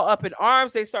they get all up in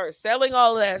arms. They start selling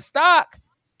all of that stock.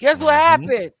 Guess what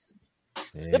happens?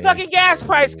 The fucking gas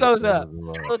price goes up.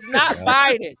 So it's not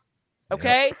Biden,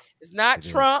 okay? It's not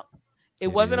Trump. It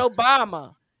wasn't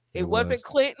Obama. It wasn't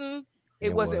Clinton.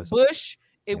 It wasn't Bush.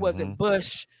 It wasn't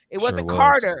Bush. It wasn't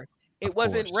Carter. It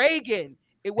wasn't Reagan.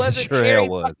 It wasn't Harry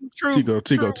fucking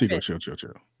Tigo,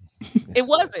 chill. It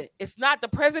wasn't. It's not. The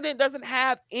president doesn't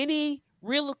have any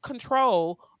real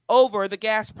control over the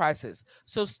gas prices.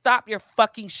 So stop your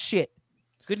fucking shit.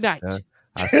 Good night.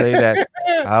 I say that.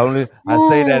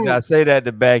 I say that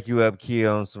to back you up, Key,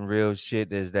 on some real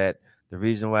shit. Is that the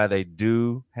reason why they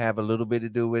do have a little bit to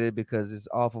do with it? Because it's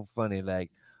awful funny. Like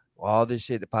all this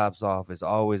shit that pops off is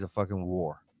always a fucking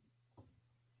war.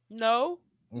 No,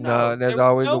 there's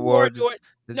always a war.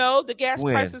 The gas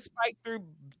prices spiked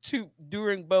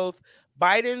during both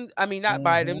Biden. I mean, not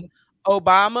Biden,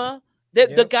 Obama.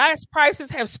 The gas prices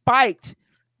have spiked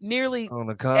nearly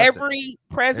every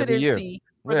presidency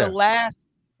for the last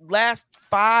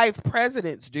 5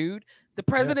 presidents, dude. The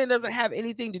president doesn't have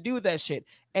anything to do with that shit.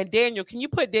 And Daniel, can you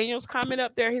put Daniel's comment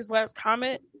up there? His last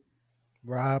comment,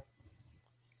 Rob.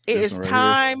 It is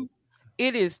time.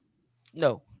 It is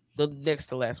the next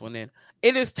to last one. Then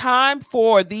it is time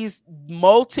for these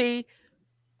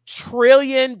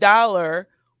multi-trillion-dollar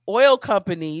oil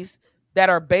companies that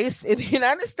are based in the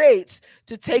United States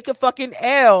to take a fucking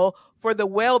L for the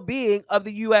well-being of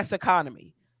the U.S.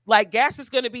 economy. Like gas is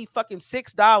going to be fucking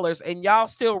 $6 and y'all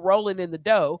still rolling in the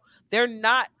dough. They're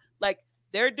not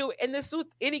they're doing, and this is with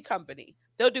any company.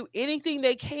 They'll do anything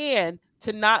they can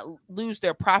to not lose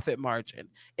their profit margin.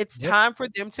 It's time for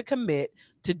them to commit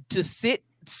to sit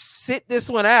this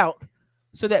one out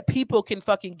so that people can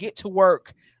fucking get to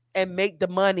work and make the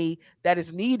money that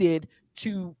is needed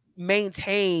to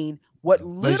maintain what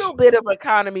little bit of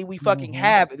economy we fucking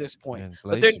have at this point.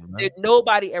 But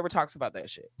nobody ever talks about that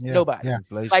shit. Nobody.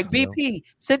 Like BP,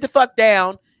 sit the fuck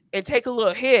down and take a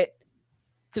little hit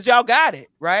because y'all got it,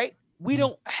 right? We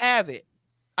don't have it.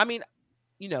 I mean,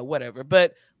 whatever,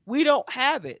 but we don't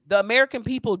have it. The American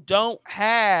people don't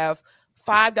have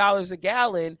 $5 a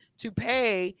gallon to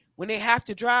pay when they have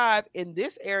to drive in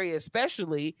this area,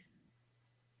 especially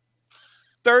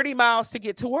 30 miles to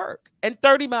get to work and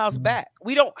 30 miles back.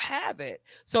 We don't have it.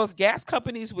 So if gas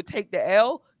companies would take the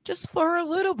L just for a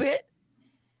little bit,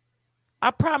 I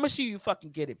promise you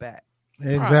fucking get it back.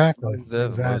 Exactly.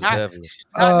 Not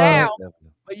now,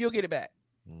 but you'll get it back.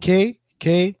 K,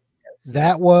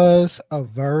 that was a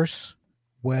verse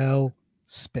well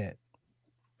spit.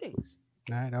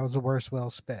 That was a verse well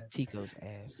spit. Tico's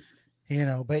ass.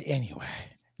 But anyway.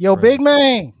 Yo, big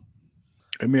man.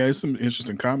 I mean, there's some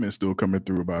interesting comments still coming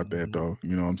through about that, though.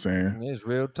 You know what I'm saying? It's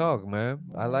real talk, man.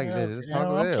 I like that. Let's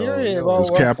talk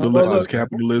Does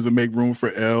capitalism make room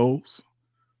for L's?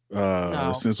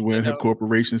 No, since when have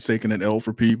corporations taken an L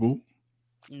for people?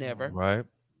 Never. Right.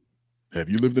 Have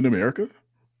you lived in America?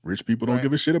 Rich people don't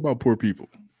give a shit about poor people.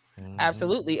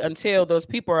 Absolutely. Until those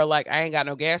people are like, I ain't got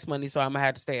no gas money, so I'm gonna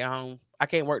have to stay at home. I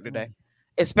can't work today.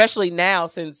 Especially now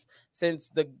since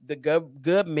the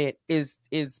government is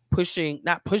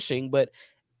not pushing, but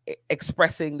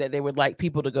expressing that they would like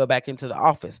people to go back into the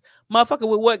office. Motherfucker,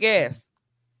 with what gas?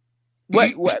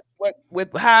 What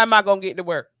how am I gonna get to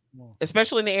work?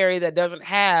 Especially in the area that doesn't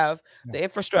have the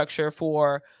infrastructure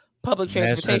for public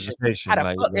transportation. How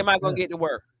the fuck am I gonna get to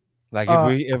work? Like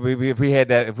if we had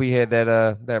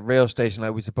that rail station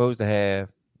like we supposed to have,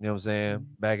 you know what I'm saying,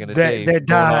 back in the day that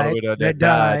died. You know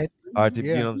what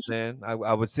I'm saying?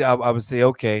 I would say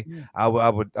okay. I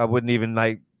wouldn't even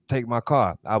like take my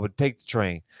car. I would take the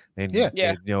train and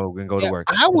and go to work.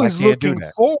 I was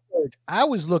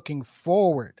looking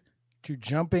forward to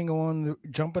jumping on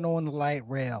the light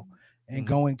rail and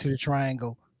going to the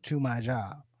Triangle to my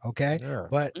job. Okay,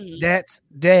 but that's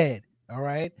dead. All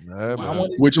right, that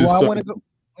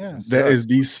is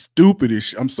the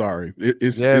stupidest. I'm sorry,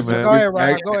 it's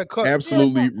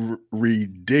absolutely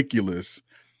ridiculous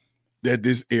that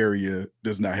this area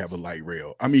does not have a light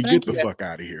rail. I mean, get the fuck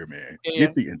out of here, man.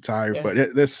 Get the entire fuck.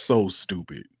 That's so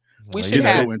stupid. We should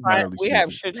have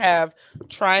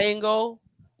Triangle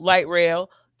light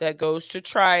rail that goes to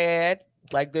Triad.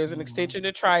 Like there's an extension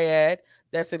to Triad.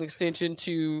 That's an extension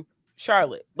to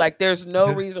Charlotte. Like there's no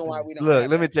reason why we don't. Look,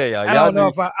 let me tell y'all. Y'all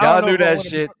knew that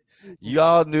shit.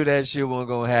 y'all knew that shit wasn't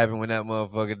gonna happen when that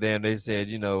motherfucker they said,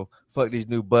 fuck these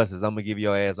new buses. I'm gonna give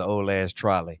your ass an old ass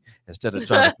trolley instead of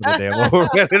trying to put a damn old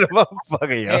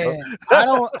motherfucker, yo.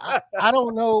 I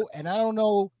don't know, and I don't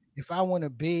know if I want to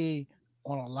be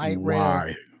on a light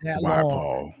rail that long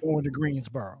Paul? going to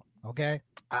Greensboro. Okay,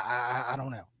 I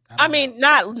don't know. I mean,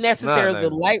 not necessarily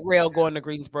the light rail going to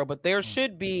Greensboro, but there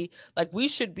should be we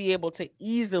should be able to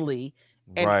easily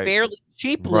and fairly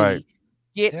cheaply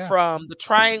get from the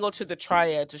Triangle to the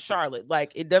Triad to Charlotte.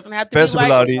 Like it doesn't have to be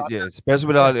especially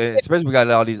with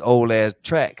all these old ass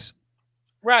tracks.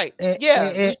 Right. We should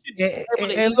be able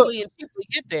to easily and cheaply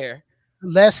get there.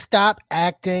 Let's stop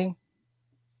acting.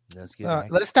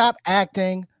 Let's stop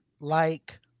acting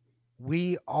like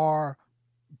we are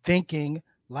thinking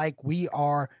like we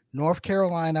are North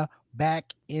Carolina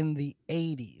back in the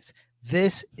 80s.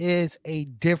 This is a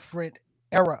different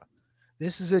era.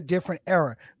 This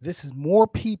is more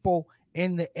people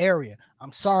in the area.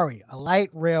 I'm sorry. A light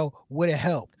rail would have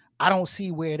helped. I don't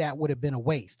see where that would have been a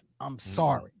waste. I'm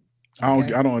sorry.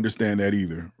 Okay? I don't understand that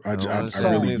either. I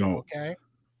really don't. Okay.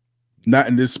 Not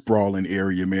in this sprawling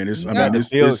area, man. It's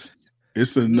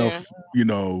enough,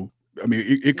 I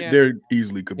mean, there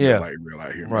easily could be a light rail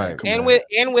out here, right? And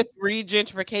with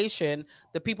re-gentrification,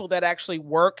 the people that actually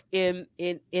work in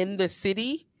the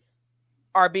city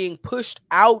are being pushed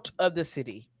out of the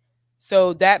city,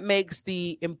 so that makes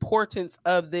the importance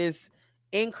of this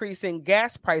increase in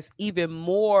gas price even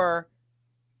more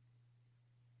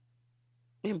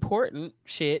important.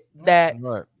 Shit that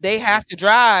they have to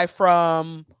drive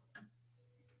from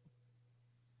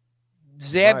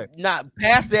not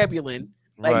past Zebulon.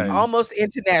 Almost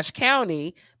into Nash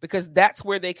County because that's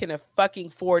where they can fucking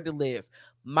afford to live.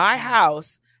 My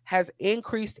house has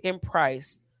increased in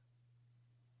price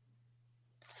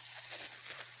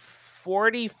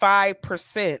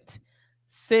 45%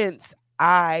 since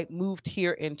I moved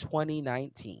here in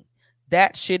 2019.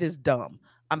 That shit is dumb.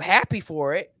 I'm happy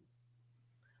for it,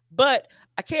 but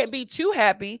I can't be too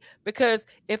happy because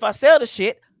if I sell the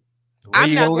shit,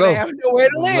 I'm not going to have nowhere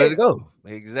to live. Where to go?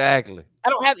 Exactly. I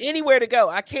don't have anywhere to go.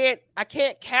 I can't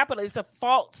capitalize. It's a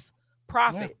false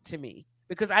profit to me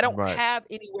because I don't have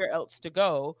anywhere else to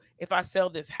go if I sell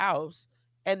this house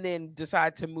and then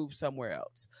decide to move somewhere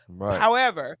else. Right.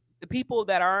 However, the people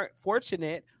that aren't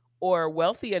fortunate or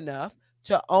wealthy enough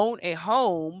to own a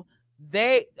home,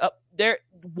 I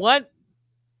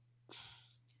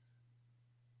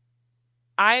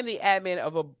am the admin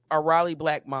of a Raleigh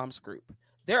Black Moms group.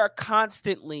 There are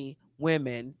constantly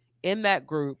women in that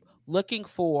group looking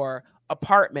for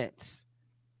apartments,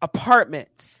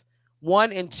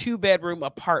 1 and 2 bedroom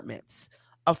apartments,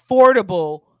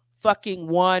 affordable fucking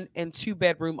 1 and 2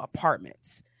 bedroom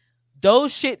apartments.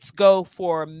 Those shits go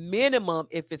for minimum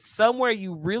if it's somewhere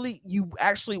you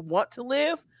actually want to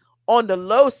live on the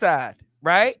low side,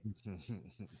 right?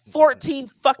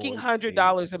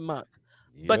 $1,400 a month.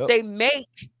 Yep. But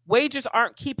wages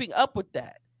aren't keeping up with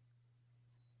that.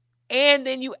 And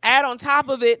then you add on top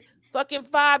of it fucking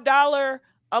 $5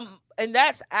 and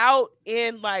that's out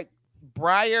in like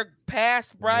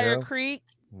past Briar Creek,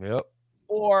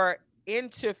 or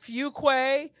into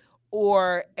Fuquay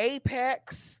or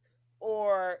Apex,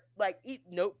 or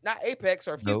not Apex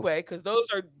or Fuquay because those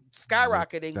are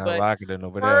skyrocketing, but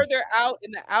over further there. out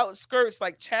in the outskirts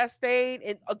like Chastain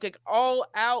and all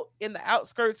out in the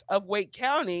outskirts of Wake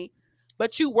County,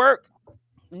 but you work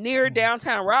near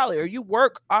downtown Raleigh, or you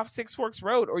work off Six Forks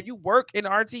Road, or you work in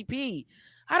RTP.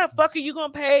 How the fuck are you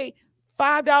gonna pay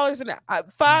 $5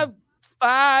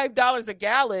 a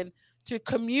gallon to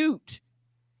commute?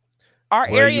 Our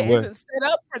area isn't set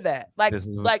up for that.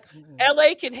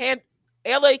 LA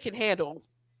can handle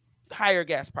higher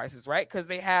gas prices, right? Because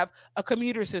they have a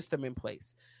commuter system in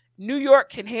place. New York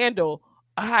can handle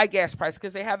a high gas price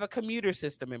because they have a commuter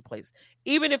system in place.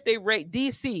 Even if they rate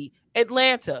DC,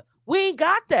 Atlanta, we ain't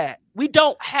got that. We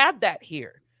don't have that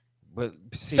here. But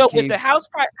with the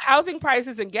housing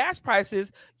prices and gas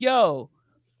prices, but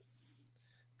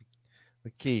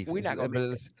Keith, we're not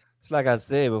gonna. It's like I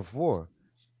said before.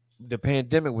 The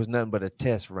pandemic was nothing but a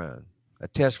test run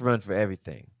for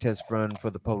everything. Test run for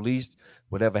the police,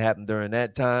 whatever happened during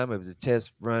that time. It was a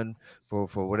test run for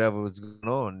whatever was going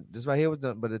on. This right here was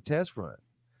nothing but a test run.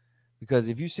 Because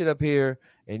if you sit up here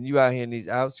and you out here in these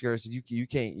outskirts and you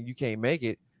can't make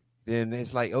it, then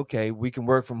it's like, okay, we can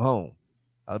work from home.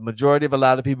 A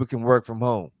lot of people can work from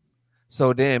home.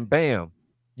 So then, bam,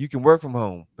 you can work from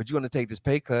home, but you're going to take this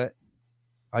pay cut.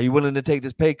 Are you willing to take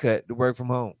this pay cut to work from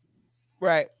home?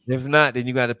 Right. If not, then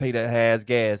you got to pay that ass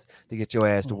gas to get your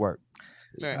ass to work.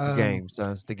 Right. It's the game,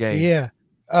 son. It's the game. Yeah.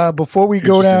 Before we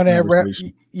go down that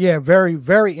conversation. very,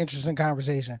 very interesting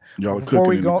conversation. Y'all are Before cooking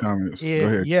we in go, the comments. yeah, Go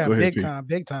ahead. yeah, Go ahead,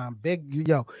 big time.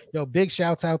 Yo, big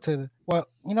shouts out to well,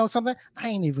 you know something? I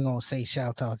ain't even gonna say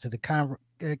shout out to the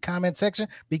comment section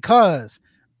because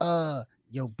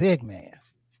yo, big man.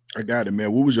 I got it,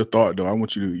 man. What was your thought though? I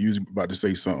want you to use about to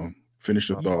say something. Finish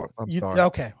your thought. I'm sorry.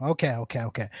 Okay.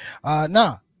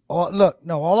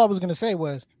 All I was gonna say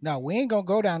was no, we ain't gonna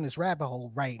go down this rabbit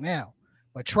hole right now.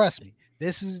 But trust me,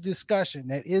 this is a discussion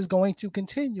that is going to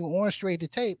continue on Straight to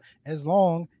Tape as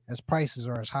long as prices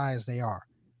are as high as they are.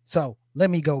 So let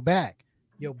me go back.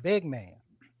 Yo, big man.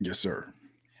 Yes, sir.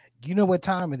 You know what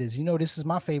time it is. You know, this is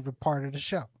my favorite part of the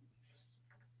show.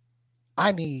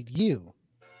 I need you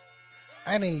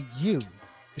to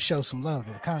show some love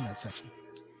in the comment section.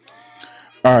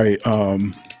 All right.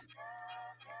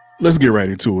 Let's get right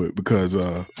into it because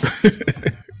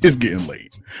it's getting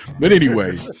late. But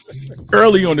anyway,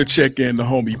 early on the check-in, the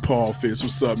homie Paul Fitz.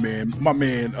 What's up, man? My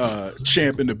man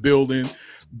Champ in the building.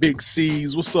 Big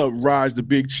C's. What's up, Raj, the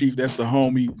big chief? That's the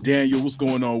homie. Daniel, what's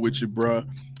going on with you, bruh?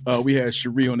 We had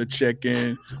Cherie on the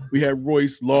check-in. We had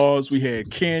Royce Laws. We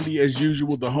had Candy, as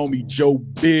usual, the homie Joe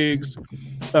Biggs.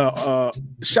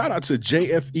 Shout out to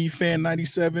JFE Fan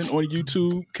 97 on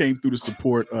YouTube. Came through to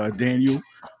support Daniel.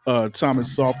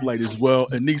 Thomas Softlight as well.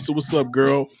 Anissa, what's up,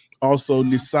 girl? Also,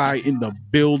 Nisai in the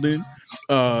building.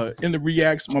 In the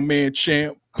reacts, my man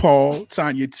Champ, Paul,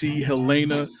 Tanya T,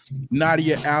 Helena,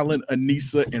 Nadia Allen,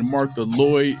 Anissa, and Martha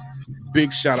Lloyd.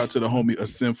 Big shout out to the homie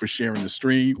Asim for sharing the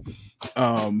stream.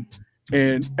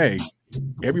 And hey,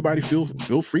 everybody feel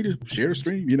free to share the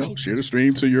stream, share the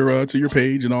stream to your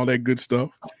page and all that good stuff.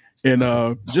 And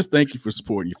just thank you for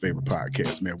supporting your favorite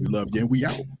podcast, man. We love you and we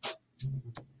out.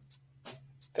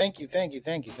 Thank you.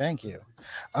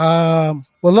 Well,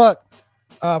 look,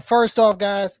 first off,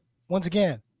 guys, once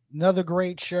again, another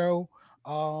great show.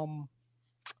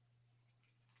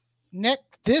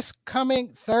 This coming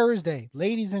Thursday,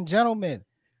 ladies and gentlemen,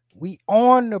 we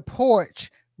on the porch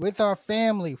with our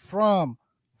family from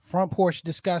Front Porch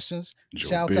Discussions.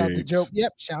 Shouts out to Joe.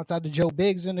 Yep, shouts out to Joe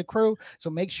Biggs and the crew.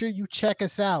 So make sure you check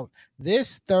us out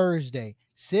this Thursday,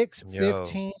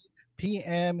 6:15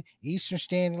 p.m. Eastern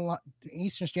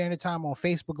Standard Time on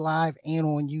Facebook Live and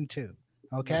on YouTube.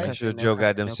 Okay. Make sure Joe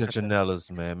got them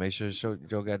Centinellas, man. Make sure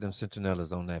Joe got them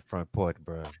Centinellas on that front porch,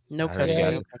 bro. No I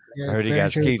heard he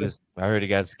got skeeters. I heard he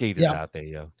got skeeters out there,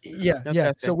 yo.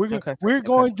 Yeah. So we're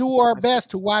going to do our best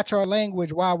to watch our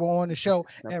language while we're on the show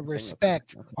and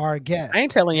respect our guests. I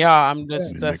ain't telling y'all. I'm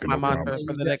just that's my mantra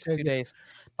for the next few days.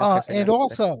 And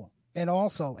also,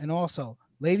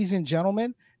 ladies and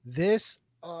gentlemen, this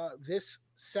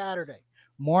Saturday,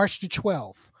 March the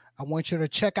 12th. I want you to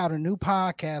check out a new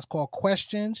podcast called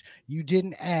Questions You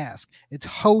Didn't Ask. It's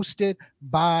hosted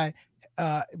by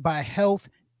health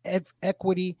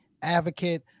equity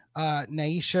advocate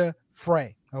Naisha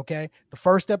Frey. Okay, the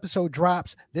first episode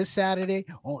drops this Saturday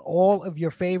on all of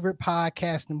your favorite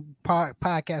podcasting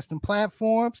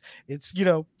platforms. It's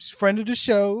friend of the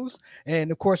shows,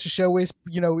 and of course the show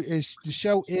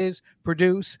is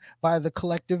produced by the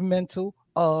collective mental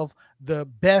of the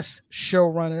best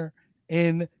showrunner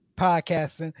in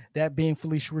podcasting, that being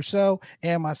Felicia Rousseau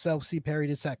and myself, C. Perry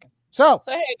II. So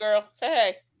say hey, girl. Say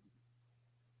hey.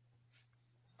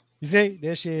 You see,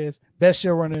 there she is, best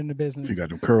showrunner in the business. She got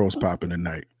them curls popping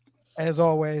tonight. As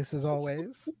always. So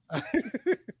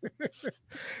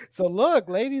look,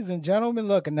 ladies and gentlemen,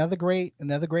 look, another great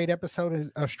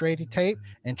episode of Straight to Tape.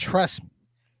 And trust me,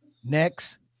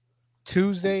 next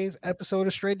Tuesday's episode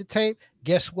of Straight to Tape,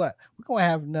 guess what? We're gonna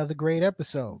have another great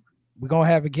episode. We're gonna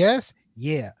have a guest,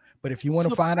 yeah. But if you want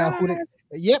to find out who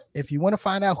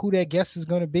that guest is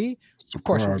going to be, of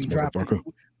course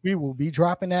we will be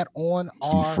dropping that on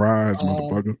our fries,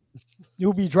 motherfucker.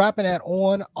 You'll be dropping that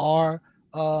on our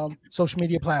social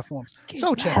media platforms.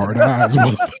 So check hard eyes,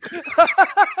 motherfucker.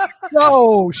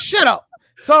 So shut up.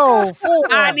 So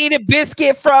I need a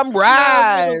biscuit from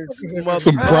Rise.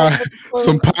 Some pies,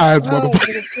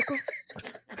 motherfucker.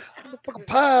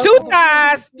 Two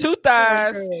thighs.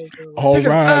 All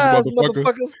rise,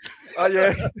 motherfuckers. Oh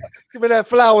yeah, give me that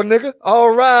flour, nigga.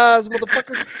 All rise,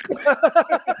 motherfuckers.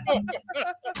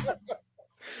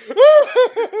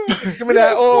 Give me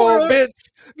that oil,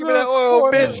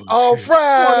 bitch. All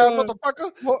fried,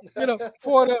 motherfucker.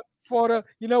 For the.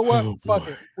 You know what? Fuck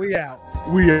it. We out.